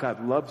not,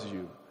 God loves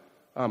you.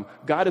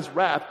 God is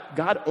wrath.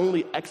 God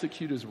only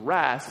executes his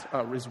wrath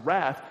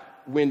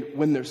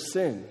when there's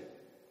sin,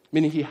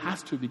 meaning he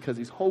has to because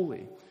he's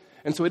holy.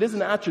 And so it is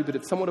an attribute.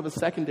 It's somewhat of a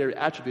secondary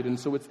attribute. And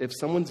so if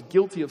someone's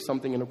guilty of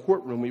something in a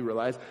courtroom, we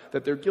realize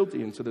that they're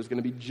guilty. And so there's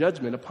going to be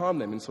judgment upon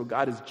them. And so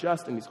God is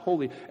just and he's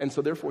holy. And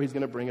so therefore he's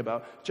going to bring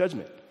about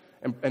judgment.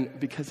 And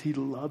because he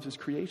loves his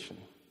creation.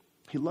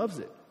 He loves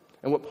it.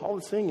 And what Paul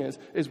is saying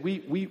is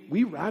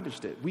we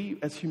ravished it. We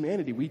as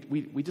humanity,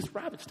 we just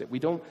ravished it. We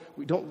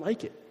don't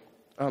like it.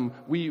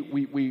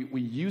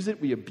 We use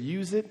it, we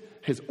abuse it,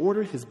 his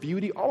order, his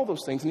beauty, all of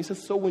those things. And he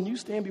says, so when you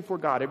stand before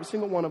God, every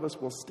single one of us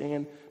will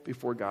stand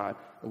before God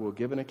and we'll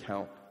give an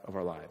account of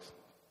our lives.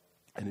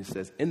 And he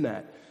says, in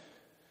that,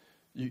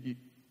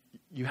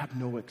 you have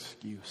no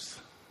excuse.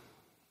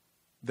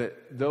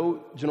 That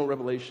though general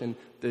revelation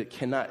that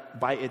cannot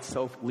by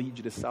itself lead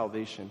you to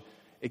salvation,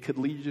 it could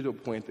lead you to a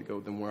point that go,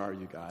 then where are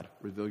you, God?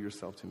 Reveal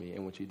yourself to me,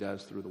 in which he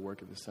does through the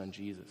work of his son,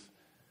 Jesus.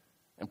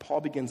 And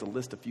Paul begins to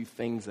list a few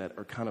things that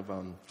are kind of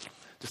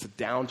just a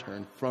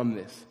downturn from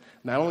this.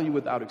 Not only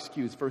without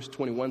excuse, verse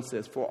 21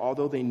 says, for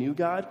although they knew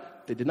God,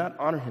 they did not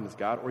honor him as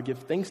God or give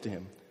thanks to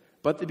him,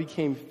 but they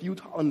became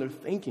futile in their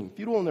thinking,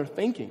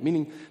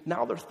 meaning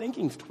now their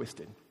thinking's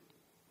twisted.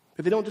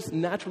 That they don't just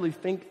naturally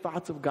think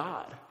thoughts of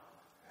God.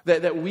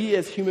 That we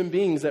as human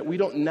beings, that we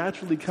don't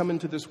naturally come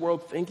into this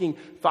world thinking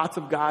thoughts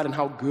of God and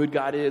how good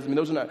God is. I mean,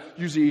 those are not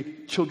usually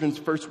children's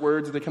first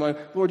words. They come out,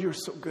 Lord, you're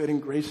so good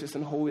and gracious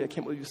and holy. I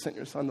can't believe you sent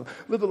your son to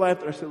live the life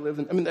that I should live.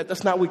 I mean,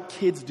 that's not what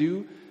kids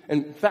do.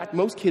 And in fact,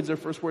 most kids, their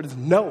first word is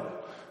no.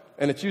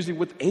 And it's usually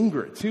with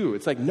anger, too.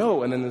 It's like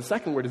no. And then the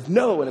second word is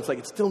no. And it's like,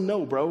 it's still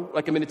no, bro.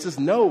 It's just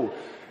no.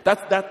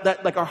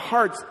 That like our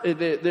hearts,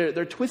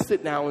 they're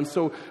twisted now. And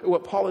so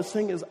what Paul is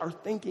saying is our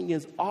thinking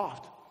is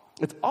off.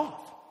 It's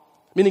off.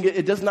 Meaning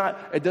it does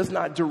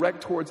not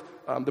direct towards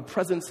the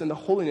presence and the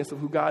holiness of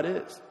who God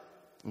is.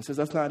 And he says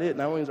that's not it.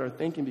 Not only does our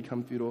thinking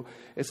become futile,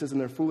 it says,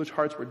 and their foolish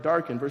hearts were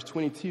darkened. Verse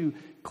 22,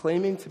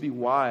 claiming to be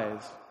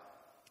wise,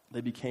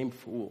 they became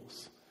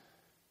fools.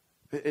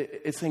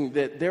 It's saying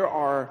that there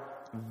are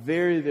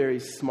very, very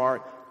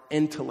smart,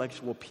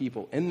 intellectual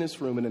people in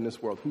this room and in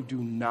this world who do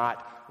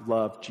not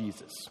love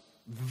Jesus.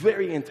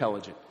 Very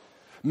intelligent.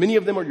 Many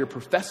of them are your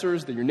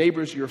professors, they're your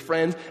neighbors, your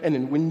friends, and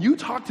then when you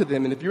talk to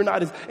them, and if you're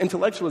not as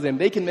intellectual as them,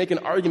 they can make an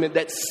argument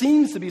that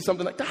seems to be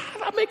something like,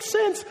 that makes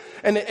sense.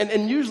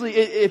 And usually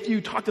if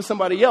you talk to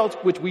somebody else,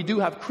 which we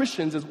do have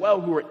Christians as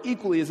well who are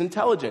equally as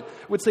intelligent,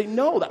 would say,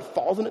 no, that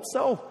falls in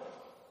itself.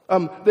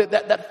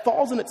 That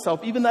falls in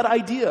itself, even that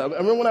idea. I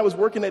remember when I was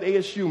working at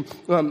ASU,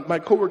 my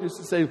coworkers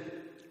used to say,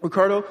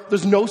 Ricardo,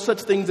 there's no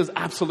such things as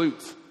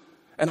absolutes.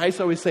 And I used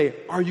to always say,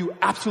 are you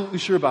absolutely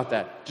sure about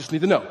that? Just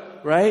need to know.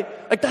 Right?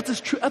 Like that's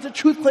a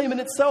truth claim in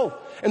itself.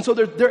 And so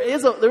there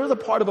is a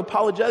part of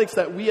apologetics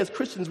that we as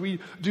Christians, we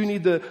do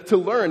need to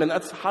learn, and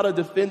that's how to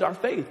defend our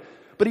faith.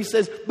 But he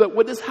says, but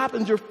when this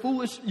happens, you're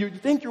foolish. You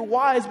think you're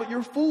wise, but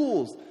you're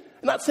fools.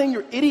 I'm not saying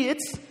you're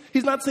idiots.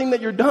 He's not saying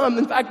that you're dumb.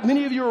 In fact,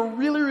 many of you are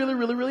really, really,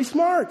 really, really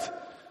smart.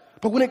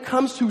 But when it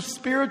comes to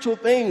spiritual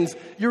things,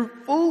 you're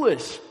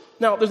foolish.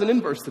 Now, there's an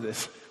inverse to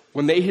this.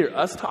 When they hear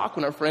us talk,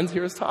 when our friends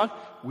hear us talk,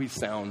 we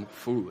sound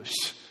foolish,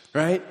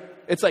 right?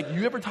 It's like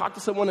you ever talk to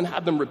someone and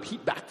have them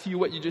repeat back to you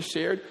what you just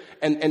shared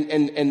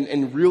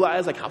and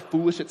realize like how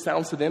foolish it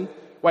sounds to them?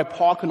 Why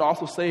Paul can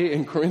also say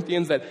in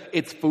Corinthians that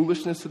it's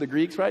foolishness to the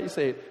Greeks, right? You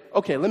say,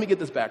 okay, let me get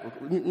this back.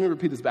 Let me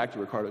repeat this back to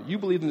Ricardo. You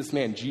believe in this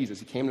man, Jesus.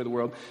 He came into the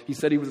world. He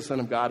said he was the Son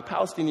of God.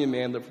 Palestinian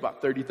man, lived for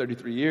about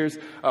 33 years,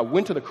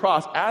 went to the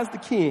cross as the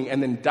king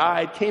and then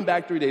died, came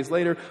back 3 days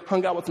later,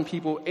 hung out with some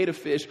people, ate a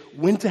fish,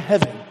 went to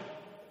heaven.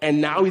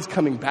 And now he's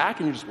coming back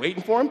and you're just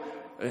waiting for him?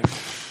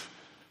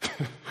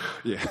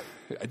 Yeah,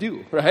 I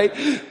do, right?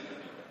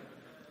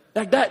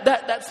 Like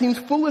that seems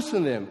foolish to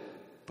them.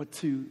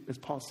 But as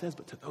Paul says,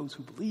 but to those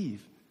who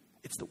believe,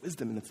 it's the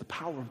wisdom and it's the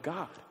power of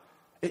God.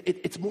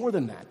 It's more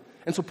than that.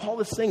 And so Paul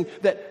is saying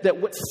that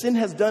what sin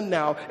has done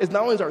now is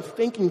not only is our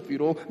thinking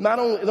futile, not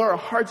only are our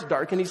hearts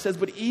dark, and he says,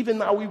 but even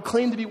now we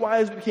claim to be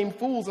wise, we became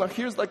fools. Now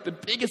here's like the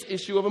biggest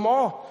issue of them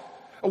all.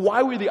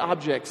 Why were the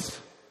objects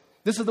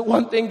This is the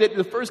one thing that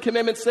the first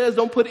commandment says,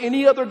 don't put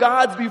any other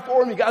gods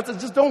before me. God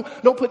says, just don't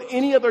put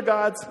any other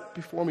gods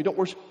before me. Don't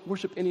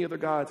worship any other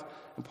gods.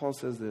 And Paul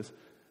says this,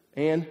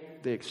 and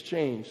they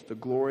exchanged the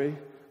glory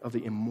of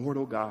the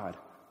immortal God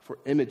for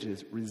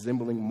images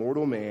resembling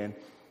mortal man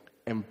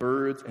and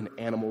birds and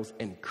animals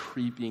and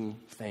creeping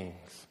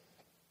things.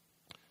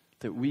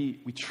 That we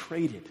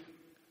traded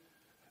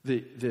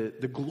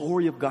the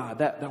glory of God.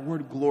 That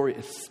word glory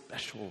is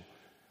special.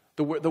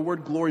 The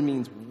word glory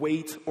means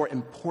weight or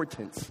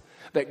importance.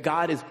 That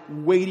God is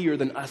weightier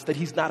than us, that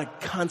he's not a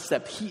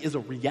concept, he is a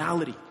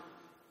reality.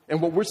 And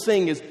what we're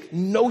saying is,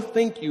 no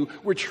thank you,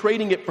 we're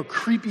trading it for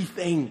creepy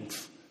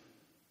things.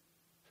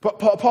 But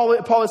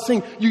Paul is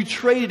saying, you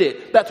traded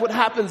it. That's what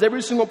happens.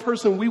 Every single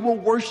person, we will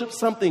worship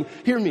something.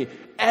 Hear me.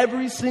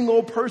 Every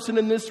single person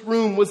in this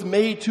room was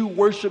made to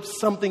worship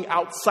something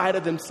outside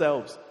of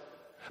themselves.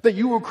 That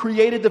you were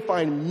created to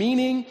find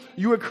meaning.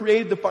 You were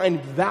created to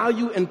find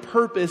value and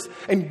purpose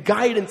and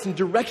guidance and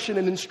direction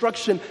and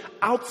instruction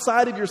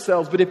outside of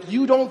yourselves. But if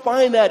you don't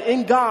find that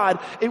in God,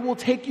 it will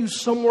take you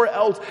somewhere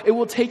else. It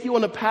will take you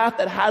on a path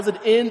that has an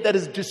end that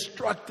is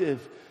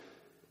destructive.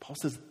 Paul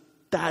says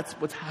that's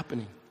what's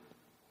happening.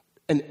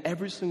 And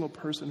every single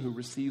person who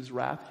receives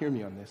wrath, hear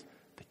me on this,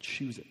 they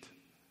choose it.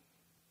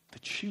 They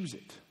choose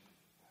it.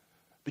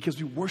 Because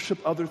we worship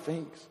other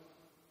things.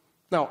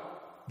 Now,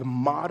 the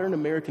modern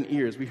American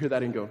ears, we hear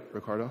that and go,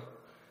 Ricardo,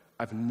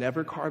 I've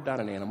never carved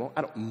out an animal.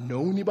 I don't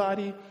know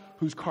anybody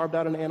who's carved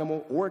out an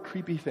animal or a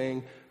creepy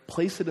thing,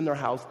 place it in their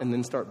house, and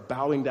then start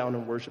bowing down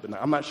and worshiping. Now,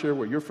 I'm not sure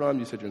where you're from.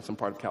 You said you're in some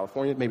part of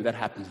California. Maybe that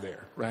happens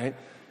there, right?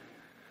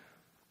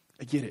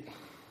 I get it.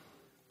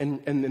 And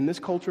in this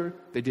culture,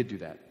 they did do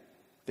that.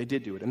 They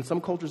did do it. And in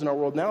some cultures in our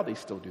world now, they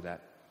still do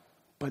that.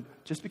 But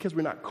just because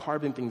we're not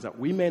carving things out,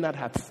 we may not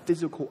have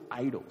physical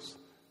idols,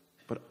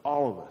 but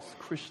all of us,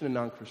 Christian and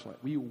non-Christian,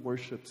 we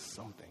worship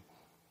something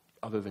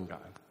other than God.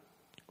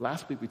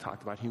 Last week we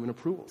talked about human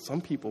approval.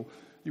 Some people,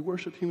 you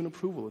worship human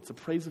approval. It's the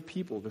praise of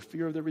people, the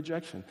fear of their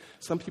rejection.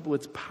 Some people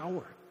it's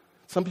power.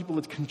 Some people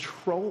it's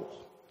control.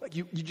 Like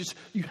you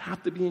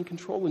have to be in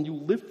control and you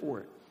live for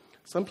it.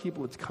 Some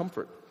people it's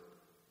comfort.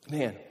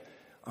 Man,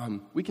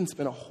 we can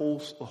spend a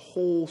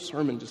whole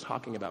sermon just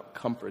talking about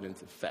comfort and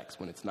its effects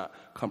when it's not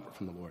comfort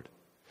from the Lord.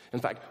 In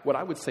fact, what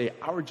I would say,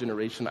 our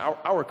generation,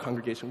 our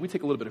congregation, we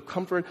take a little bit of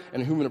comfort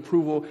and human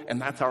approval,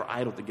 and that's our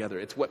idol together.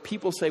 It's what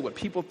people say, what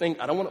people think.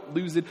 I don't want to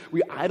lose it.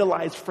 We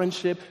idolize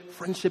friendship.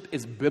 Friendship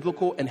is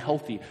biblical and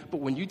healthy. But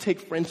when you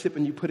take friendship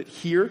and you put it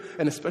here,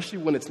 and especially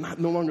when it's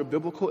no longer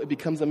biblical, it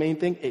becomes the main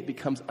thing. It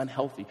becomes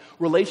unhealthy.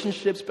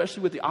 Relationships,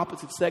 especially with the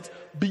opposite sex,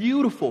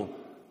 beautiful.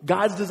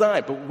 God's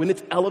design. But when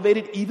it's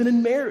elevated, even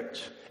in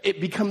marriage,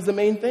 it becomes the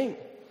main thing.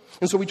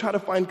 And so we try to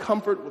find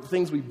comfort with the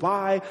things we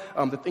buy,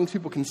 the things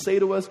people can say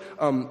to us,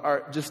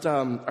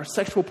 our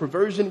sexual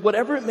perversion,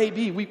 whatever it may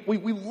be.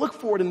 We look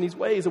for it in these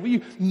ways, and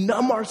we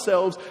numb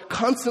ourselves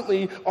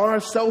constantly on our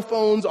cell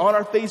phones, on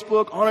our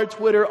Facebook, on our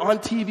Twitter, on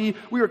TV.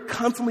 We are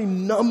constantly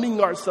numbing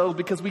ourselves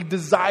because we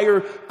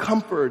desire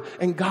comfort,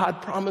 and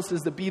God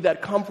promises to be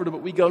that comforter,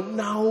 but we go,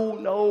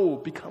 no,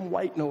 become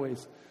white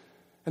noise.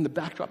 In the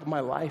backdrop of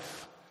my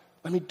life,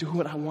 let me do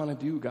what I want to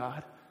do,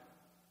 God.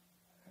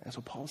 And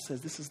so Paul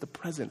says this is the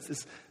presence,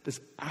 this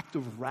act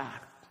of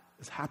wrath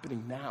is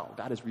happening now.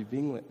 God is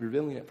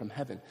revealing it from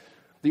heaven.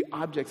 The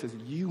object is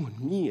you and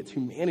me, it's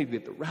humanity,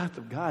 that the wrath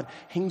of God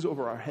hangs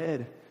over our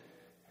head.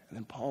 And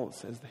then Paul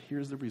says that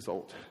here's the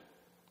result.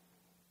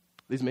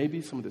 These may be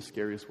some of the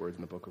scariest words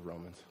in the book of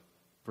Romans.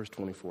 Verse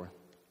 24.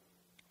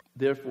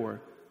 Therefore,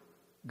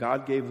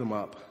 God gave them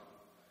up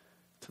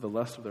to the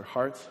lust of their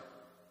hearts,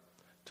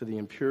 to the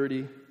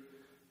impurity,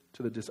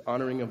 to the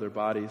dishonoring of their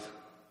bodies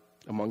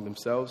among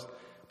themselves,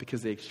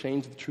 because they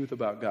exchanged the truth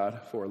about God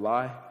for a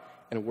lie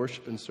and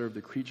worship and serve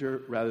the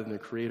creature rather than the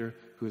Creator,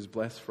 who is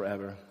blessed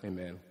forever.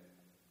 Amen.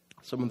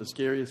 Some of the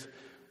scariest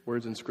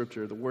words in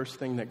Scripture, the worst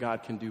thing that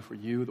God can do for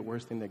you, the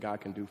worst thing that God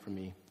can do for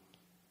me,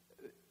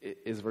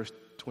 is verse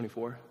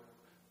 24,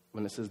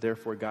 when it says,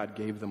 therefore God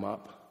gave them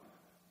up.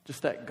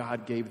 Just that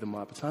God gave them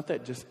up. It's not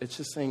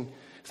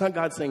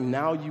God saying,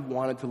 now you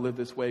wanted to live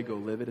this way, go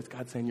live it. It's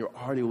God saying, you're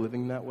already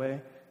living that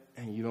way,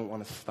 and you don't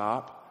want to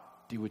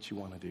stop. Do what you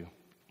want to do.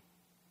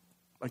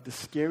 Like the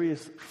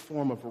scariest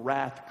form of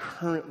wrath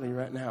currently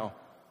right now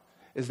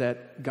is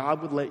that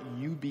God would let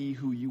you be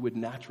who you would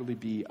naturally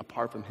be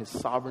apart from his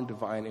sovereign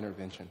divine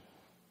intervention.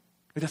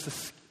 That's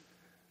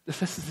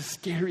the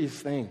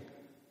scariest thing.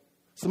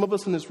 Some of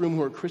us in this room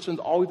who are Christians,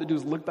 all we have to do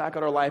is look back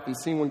at our life and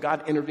see when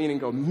God intervened and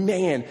go,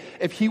 man,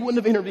 if he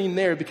wouldn't have intervened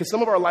there, because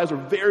some of our lives are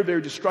very,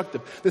 very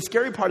destructive. The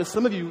scary part is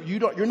some of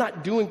you're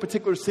not doing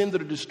particular sins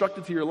that are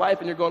destructive to your life,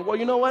 and you're going, well,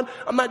 you know what?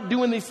 I'm not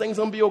doing these things.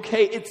 I'm going to be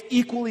okay. It's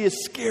equally as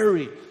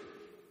scary.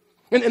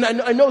 And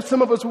I know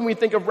some of us, when we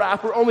think of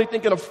wrath, we're only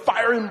thinking of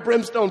fire and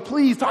brimstone.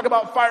 Please talk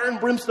about fire and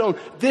brimstone.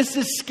 This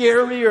is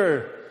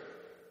scarier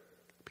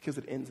because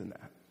it ends in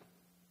that.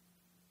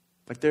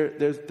 Like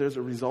there's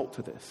a result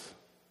to this.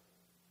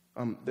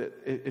 That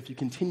if you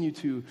continue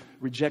to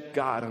reject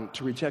God and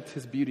to reject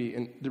his beauty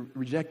and to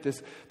reject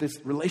this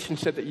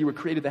relationship that you were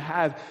created to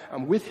have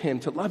with him,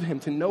 to love him,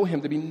 to know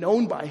him, to be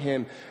known by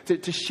him,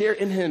 to share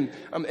in him,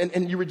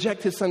 and you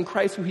reject his son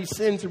Christ who he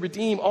sent to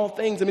redeem all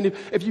things. I mean,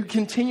 if you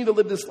continue to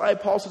live this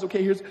life, Paul says,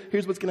 okay,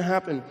 here's what's going to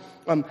happen.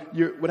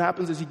 What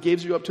happens is he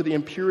gives you up to the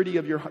impurity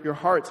of your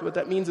heart. So what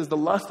that means is the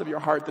lust of your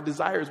heart, the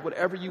desires,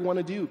 whatever you want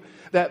to do.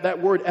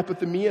 That word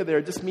epithemia there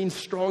just means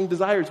strong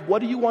desires. What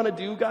do you want to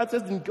do? God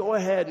says, then go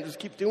ahead and just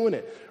keep doing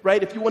it,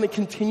 right? If you want to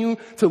continue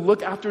to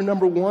look after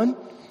number one,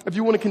 if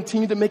you want to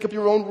continue to make up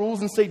your own rules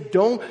and say,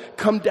 don't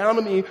come down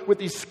to me with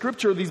these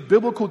scripture, these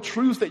biblical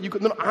truths that you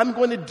could, no, I'm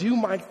going to do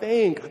my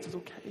thing. God says,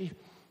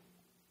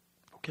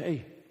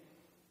 okay.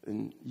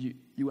 And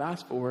you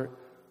ask for it,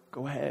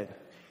 go ahead.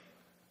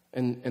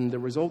 And the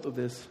result of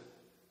this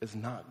is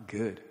not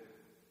good.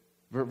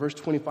 Verse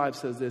 25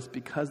 says this,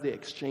 because they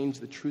exchanged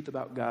the truth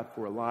about God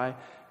for a lie,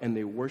 and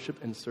they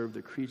worship and serve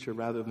the creature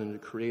rather than the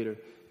creator.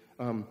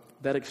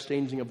 That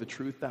exchanging of the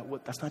truth,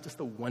 that's not just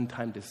a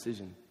one-time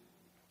decision.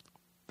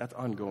 That's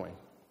ongoing.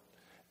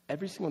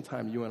 Every single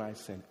time you and I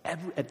sin,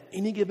 at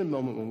any given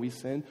moment when we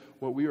sin,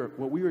 what we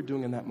are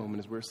doing in that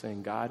moment is we're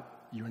saying, God,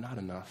 you're not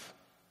enough.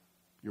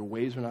 Your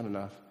ways are not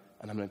enough,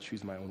 and I'm going to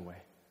choose my own way.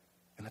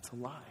 And that's a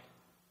lie.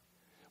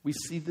 We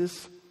see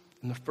this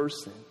in the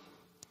first sin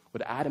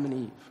with Adam and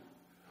Eve.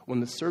 When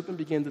the serpent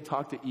began to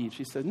talk to Eve,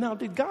 she said, now,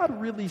 did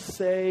God really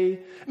say?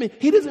 I mean,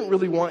 he doesn't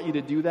really want you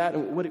to do that.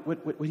 And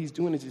what he's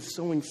doing is he's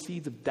sowing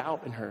seeds of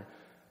doubt in her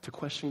to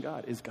question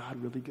God. Is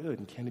God really good?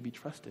 And can he be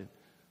trusted?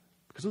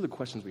 Because those are the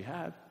questions we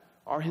have.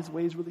 Are his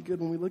ways really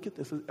good when we look at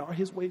this? Are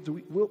his ways,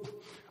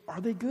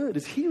 are they good?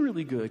 Is he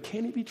really good?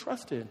 Can he be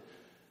trusted?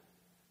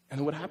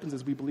 And what happens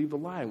is we believe the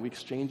lie and we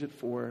exchange it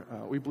for,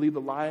 we believe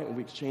the lie and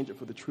we exchange it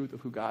for the truth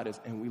of who God is,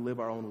 and we live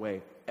our own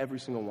way. Every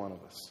single one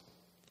of us.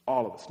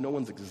 All of us. No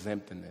one's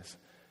exempt in this.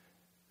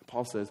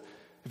 Paul says,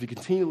 if you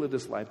continue to live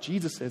this life,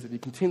 Jesus says, if you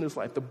continue this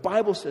life, the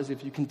Bible says,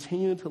 if you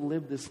continue to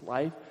live this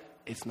life,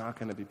 it's not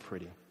going to be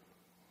pretty.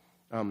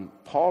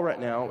 Paul right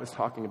now is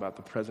talking about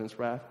the present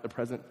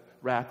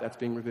wrath that's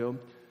being revealed.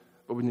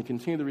 But when you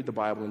continue to read the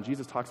Bible, and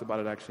Jesus talks about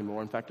it actually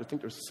more, in fact, I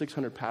think there's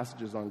 600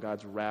 passages on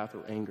God's wrath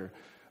or anger,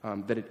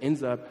 that it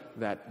ends up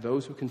that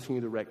those who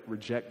continue to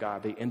reject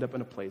God, they end up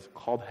in a place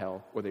called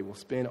hell where they will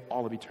spend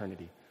all of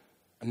eternity.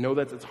 I know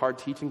that it's hard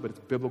teaching, but it's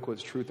biblical,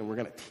 it's truth, and we're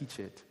going to teach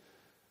it.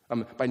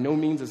 By no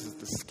means is this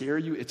to scare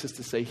you. It's just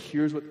to say,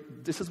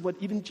 this is what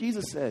even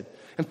Jesus said.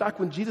 In fact,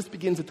 when Jesus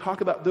begins to talk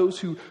about those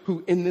who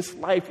in this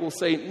life will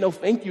say no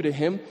thank you to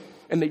him,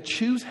 and they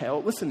choose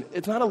hell, listen,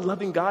 it's not a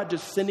loving God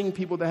just sending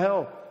people to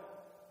hell.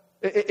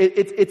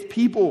 It's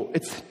people.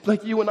 It's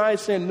like you and I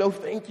saying, no,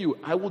 thank you.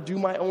 I will do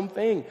my own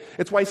thing.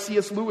 It's why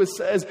C.S. Lewis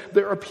says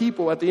there are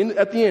people at the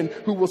end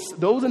who will,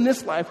 those in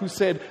this life who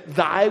said,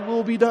 thy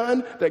will be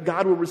done, that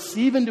God will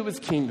receive into his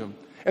kingdom.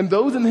 And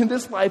those in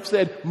this life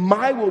said,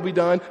 my will be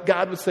done,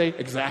 God would say,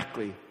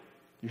 exactly.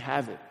 You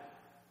have it.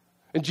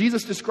 And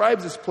Jesus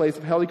describes this place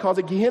of hell. He calls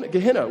it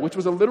Gehenna, which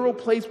was a literal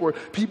place where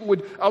people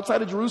would,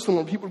 outside of Jerusalem,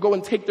 where people would go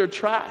and take their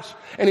trash.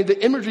 And in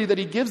the imagery that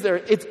he gives there,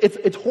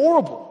 it's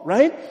horrible,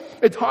 right?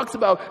 It talks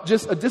about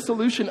just a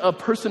dissolution of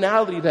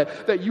personality,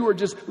 that you are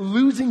just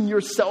losing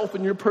yourself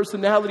and your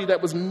personality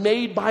that was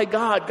made by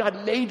God.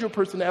 God made your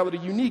personality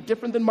unique,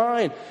 different than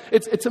mine.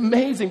 It's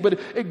amazing, but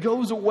it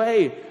goes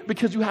away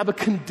because you have a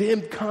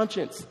condemned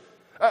conscience.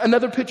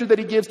 Another picture that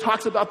he gives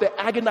talks about the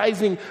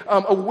agonizing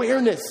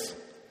awareness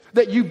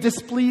that you've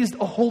displeased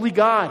a holy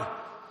God.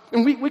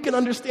 And we can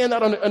understand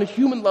that on a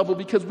human level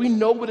because we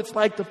know what it's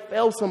like to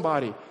fail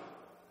somebody.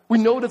 We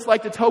know what it's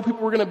like to tell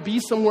people we're going to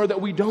be somewhere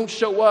that we don't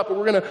show up, or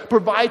we're going to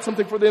provide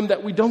something for them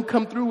that we don't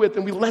come through with,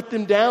 and we let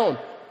them down.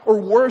 Or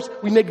worse,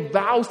 we make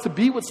vows to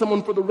be with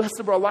someone for the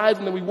rest of our lives,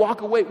 and then we walk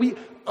away. We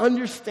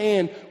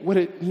understand what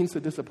it means to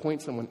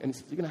disappoint someone, and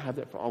you're going to have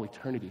that for all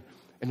eternity,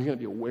 and you're going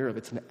to be aware of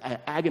it. It's an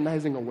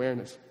agonizing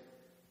awareness.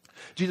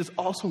 Jesus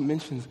also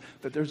mentions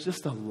that there's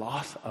just a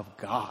loss of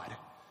God.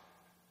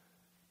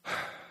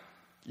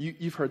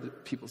 You've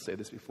heard people say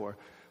this before,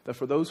 that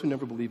for those who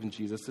never believe in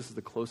Jesus, this is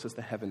the closest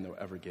to heaven they'll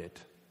ever get.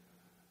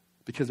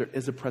 Because there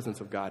is a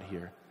presence of God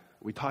here.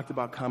 We talked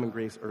about common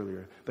grace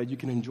earlier, that you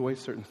can enjoy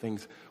certain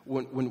things.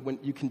 When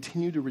you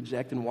continue to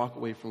reject and walk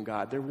away from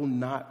God, there will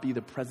not be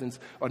the presence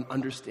or an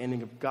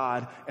understanding of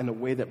God in a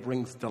way that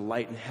brings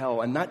delight in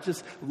hell. And not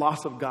just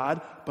loss of God,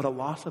 but a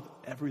loss of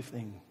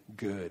everything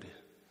good.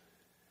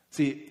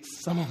 See,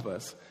 some of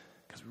us,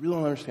 because we really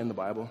don't understand the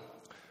Bible,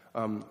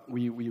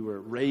 we were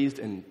raised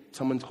and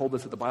someone told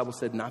us that the Bible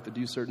said not to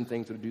do certain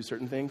things or to do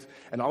certain things.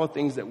 And all the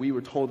things that we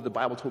were told that the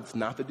Bible told us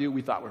not to do,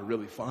 we thought were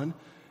really fun.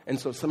 And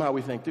so somehow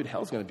we think, dude,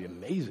 hell's going to be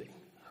amazing,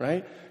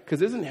 right?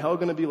 Because isn't hell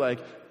going to be like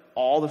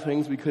all the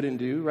things we couldn't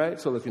do, right?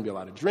 So there's going to be a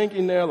lot of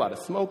drinking there, a lot of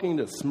smoking,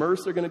 the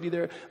Smurfs are going to be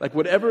there. Like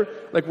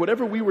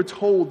whatever we were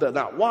told to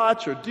not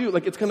watch or do,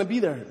 like it's going to be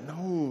there.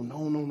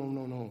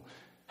 No.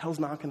 Hell's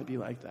not going to be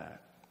like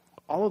that.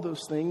 All of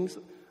those things,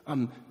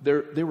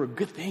 there were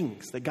good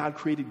things that God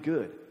created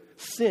good.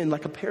 Sin,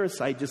 like a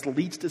parasite, just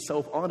leached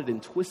itself on it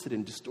and twisted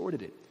and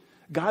distorted it.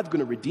 God's going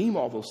to redeem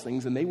all those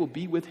things, and they will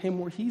be with him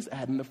where he's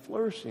at in the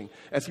flourishing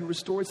as he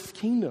restores his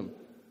kingdom.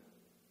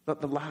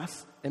 But the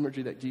last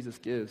imagery that Jesus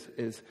gives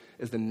is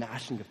the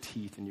gnashing of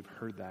teeth, and you've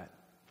heard that.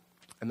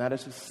 And that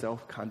is just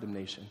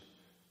self-condemnation,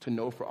 to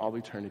know for all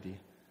eternity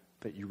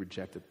that you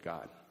rejected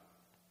God.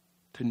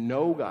 To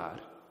know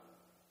God,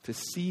 to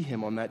see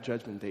him on that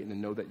judgment date and to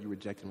know that you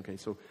reject him. Okay,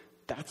 so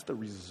that's the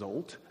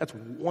result. That's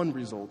one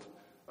result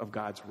of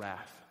God's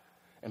wrath.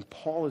 And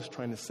Paul is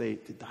trying to say,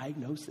 the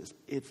diagnosis,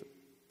 it's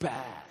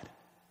bad.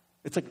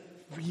 It's like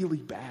really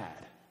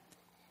bad.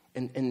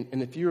 And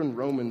if you're in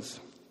Romans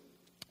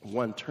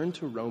 1, turn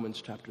to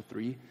Romans chapter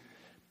 3.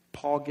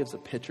 Paul gives a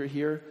picture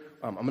here.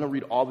 I'm going to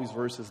read all these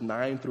verses,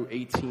 9 through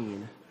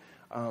 18,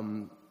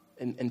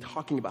 and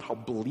talking about how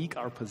bleak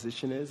our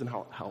position is and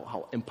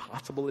how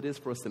impossible it is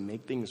for us to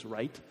make things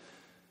right.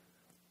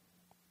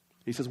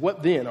 He says,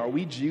 what then? Are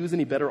we Jews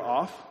any better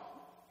off?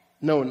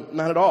 No,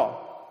 not at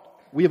all.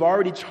 We have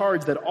already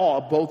charged that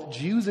all, both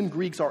Jews and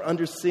Greeks, are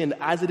under sin,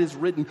 as it is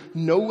written,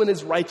 no one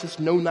is righteous,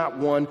 no, not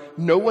one.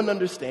 No one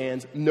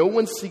understands. No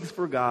one seeks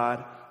for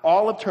God.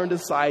 All have turned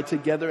aside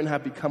together and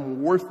have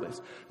become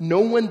worthless. No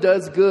one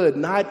does good,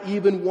 not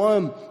even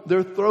one.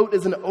 Their throat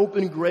is an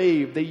open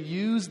grave. They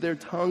use their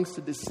tongues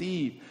to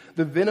deceive.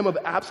 The venom of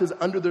apes is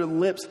under their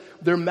lips.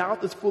 Their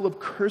mouth is full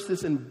of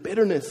curses and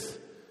bitterness.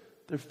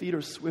 Their feet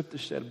are swift to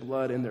shed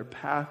blood, and their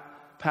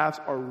paths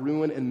are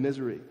ruin and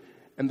misery.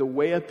 And the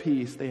way of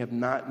peace they have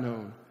not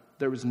known.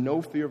 There is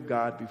no fear of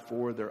God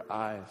before their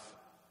eyes.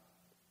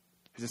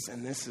 He's just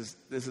saying this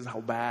is how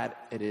bad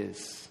it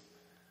is.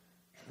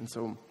 And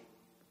so,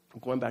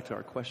 going back to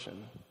our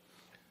question,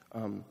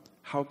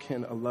 how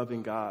can a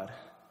loving God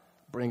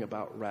bring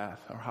about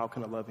wrath? Or how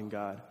can a loving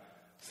God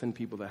send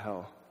people to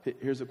hell?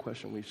 Here's a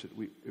question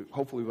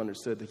hopefully we've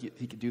understood that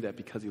he could do that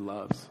because he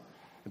loves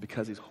and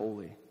because he's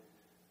holy.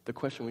 The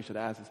question we should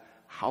ask is,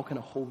 how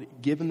can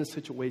given the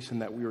situation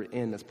that we are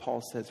in, as Paul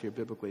says here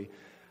biblically,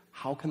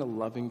 how can a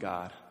loving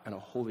God and a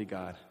holy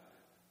God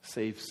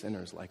save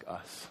sinners like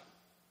us?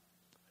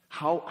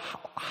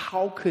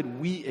 How could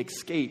we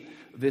escape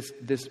this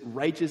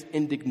righteous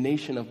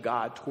indignation of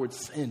God towards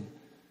sin?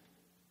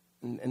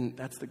 And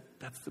that's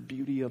the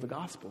beauty of the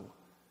gospel.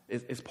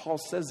 As Paul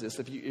says this,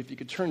 if you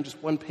could turn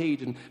just one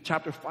page in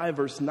chapter 5,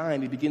 verse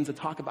 9, he begins to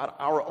talk about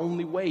our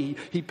only way.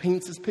 He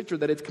paints this picture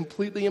that it's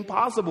completely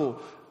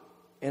impossible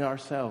in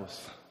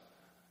ourselves.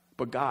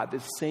 But God,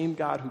 this same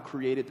God who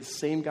created, the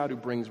same God who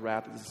brings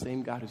wrath, is the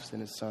same God who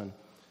sent his son.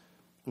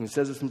 And it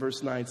says this in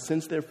verse 9,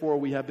 since therefore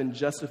we have been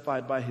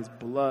justified by his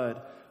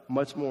blood,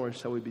 much more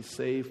shall we be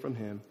saved from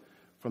him,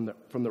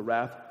 from the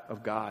wrath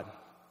of God.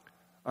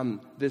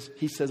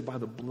 He says by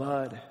the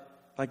blood.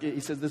 Like he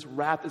says, this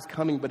wrath is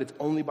coming, but it's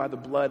only by the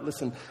blood.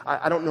 Listen,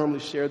 I don't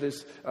normally share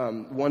this,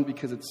 one,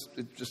 because it's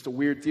just a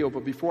weird deal.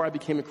 But before I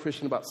became a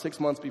Christian, about 6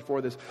 months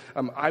before this,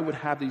 I would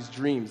have these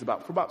dreams for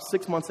about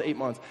 6 months to 8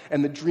 months.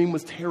 And the dream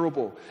was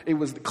terrible. It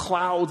was the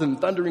clouds and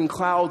thundering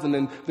clouds. And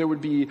then there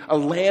would be a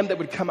lamb that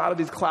would come out of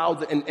these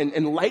clouds,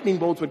 and lightning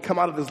bolts would come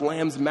out of this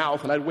lamb's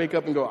mouth. And I'd wake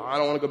up and go, I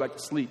don't want to go back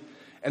to sleep.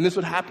 And this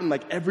would happen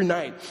like every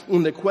night.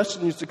 And the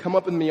question used to come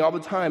up in me all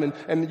the time.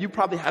 And you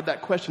probably had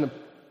that question of,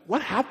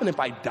 what happened if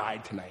I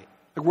died tonight?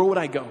 Like, where would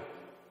I go?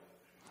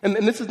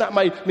 And this is not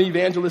my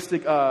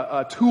evangelistic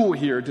tool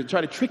here to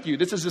try to trick you.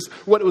 This is just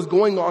what was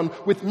going on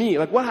with me.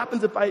 Like, what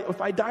happens if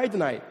I died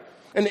tonight?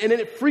 And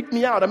it freaked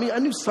me out. I mean, I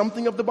knew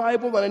something of the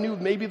Bible, and I knew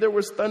maybe there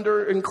was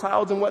thunder and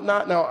clouds and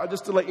whatnot. Now,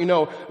 just to let you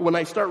know, when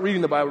I start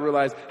reading the Bible, I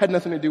realized it had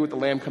nothing to do with the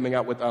lamb coming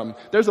out with,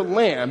 there's a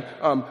lamb,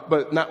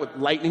 but not with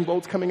lightning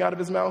bolts coming out of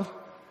his mouth.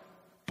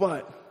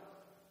 But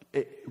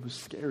it was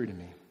scary to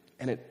me,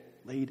 and it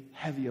laid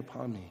heavy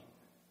upon me.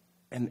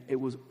 And it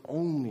was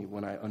only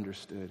when I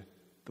understood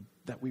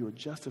that we were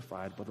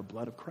justified by the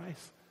blood of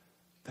Christ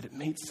that it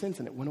made sense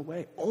and it went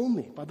away.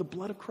 Only by the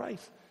blood of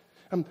Christ.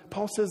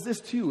 Paul says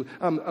this too.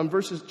 Come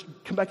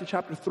back to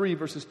chapter 3,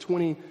 verses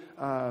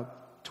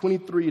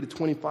 23 to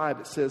 25.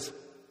 It says,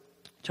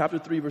 chapter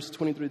 3, verses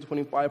 23 to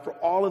 25, for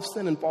all have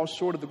sinned and fall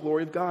short of the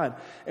glory of God.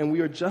 And we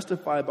are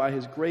justified by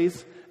his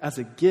grace as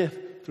a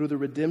gift through the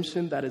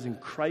redemption that is in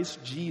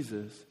Christ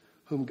Jesus,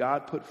 whom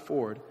God put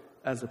forward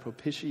as a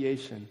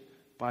propitiation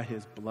by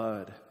his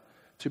blood,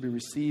 to be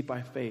received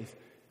by faith.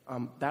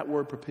 That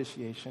word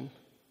propitiation,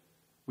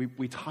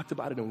 we talked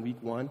about it in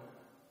week 1.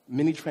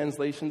 Many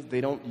translations,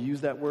 they don't use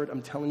that word.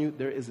 I'm telling you,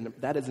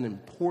 that is an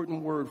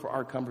important word for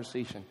our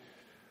conversation.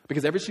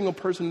 Because every single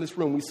person in this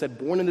room, we said,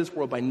 born in this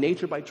world by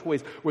nature, by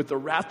choice, with the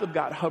wrath of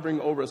God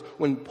hovering over us.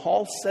 When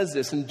Paul says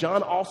this, and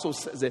John also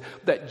says it,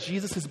 that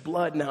Jesus'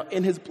 blood, now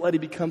in his blood he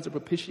becomes a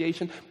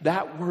propitiation,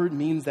 that word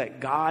means that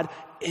God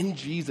in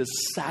Jesus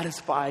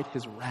satisfied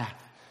his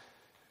wrath.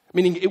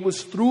 Meaning it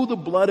was through the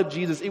blood of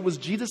Jesus, it was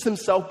Jesus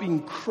himself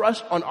being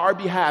crushed on our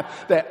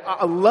behalf, that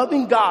a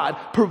loving God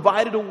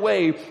provided a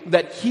way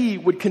that he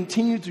would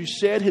continue to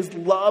shed his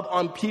love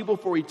on people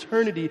for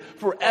eternity,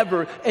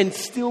 forever, and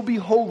still be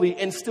holy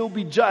and still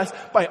be just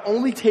by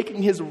only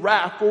taking his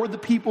wrath for the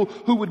people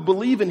who would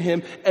believe in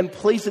him and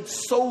place it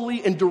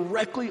solely and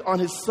directly on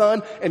his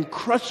son and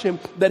crush him,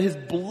 that his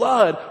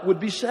blood would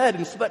be shed.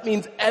 And so that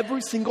means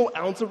every single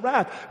ounce of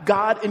wrath,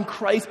 God in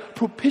Christ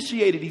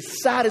propitiated,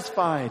 he's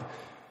satisfied.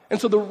 And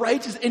so the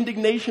righteous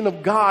indignation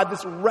of God,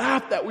 this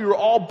wrath that we were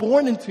all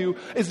born into,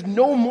 is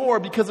no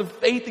more because of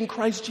faith in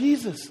Christ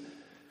Jesus.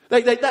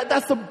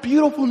 That's the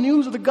beautiful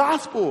news of the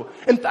gospel.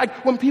 In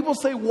fact, when people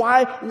say,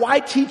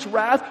 why teach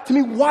wrath? To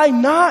me, why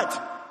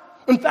not?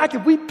 In fact,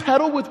 if we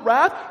peddle with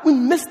wrath, we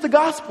miss the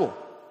gospel.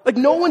 Like,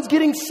 no one's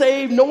getting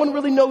saved. No one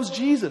really knows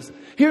Jesus.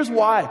 Here's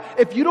why.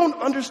 If you don't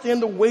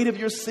understand the weight of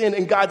your sin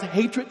and God's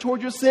hatred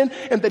toward your sin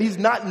and that he's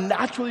not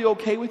naturally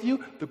okay with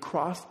you, the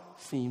cross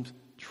seems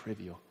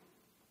trivial.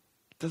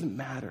 Doesn't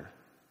matter.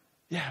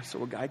 Yeah,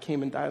 so a guy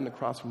came and died on the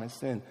cross for my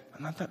sin.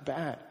 I'm not that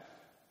bad.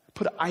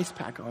 Put an ice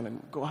pack on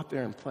and go out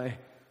there and play.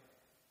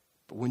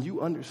 But when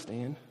you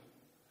understand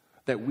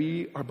that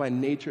we are by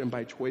nature and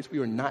by choice, we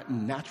are not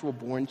natural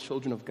born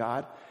children of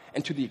God,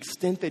 and to the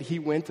extent that he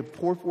went to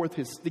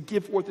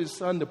give forth his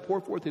son, to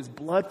pour forth his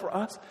blood for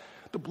us,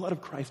 the blood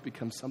of Christ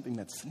becomes something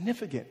that's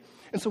significant.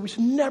 And so we should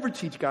never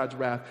teach God's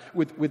wrath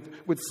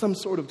with some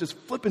sort of just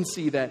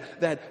flippancy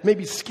that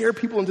maybe scare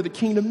people into the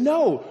kingdom.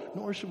 No,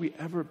 nor should we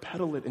ever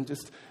peddle it and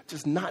just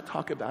not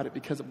talk about it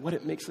because of what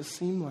it makes us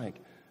seem like.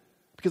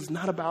 Because it's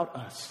not about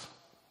us.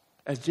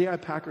 As J.I.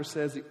 Packer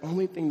says, the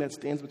only thing that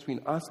stands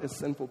between us as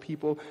sinful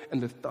people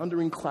and the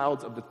thundering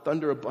clouds of the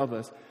thunder above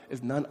us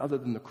is none other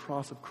than the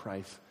cross of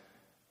Christ.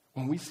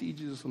 When we see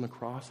Jesus on the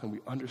cross and we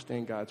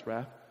understand God's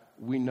wrath,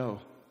 we know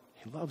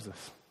he loves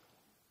us.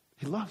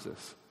 He loves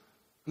us.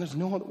 And there's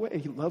no other way.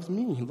 He loves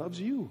me. He loves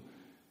you.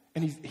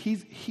 And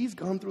he's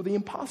gone through the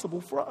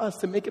impossible for us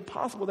to make it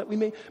possible that we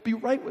may be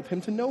right with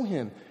him, to know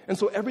him. And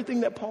so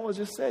everything that Paul has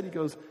just said, he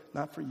goes,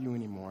 not for you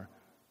anymore,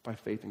 by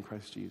faith in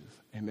Christ Jesus.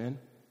 Amen?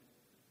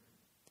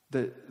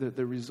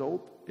 The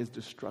result is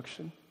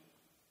destruction.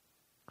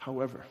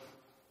 However,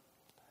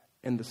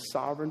 in the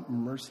sovereign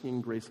mercy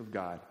and grace of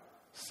God,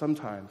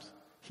 sometimes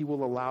he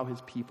will allow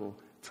his people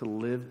to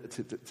live,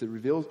 to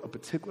reveal a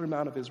particular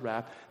amount of his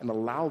wrath and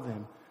allow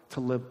them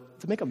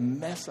to make a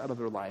mess out of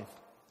their life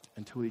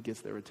until he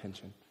gets their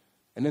attention.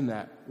 And in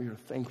that, we are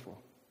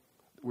thankful.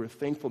 We're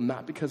thankful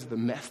not because of the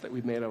mess that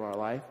we've made of our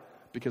life,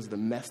 because of the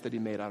mess that he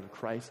made out of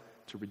Christ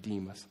to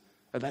redeem us.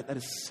 That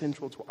is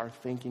central to our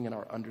thinking and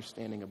our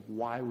understanding of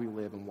why we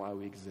live and why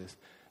we exist,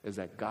 is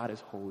that God is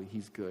holy,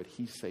 he's good,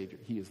 he's Savior,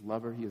 he is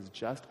lover, he is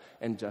just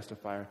and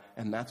justifier,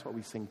 and that's why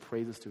we sing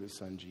praises to his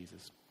son,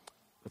 Jesus.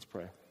 Let's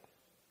pray.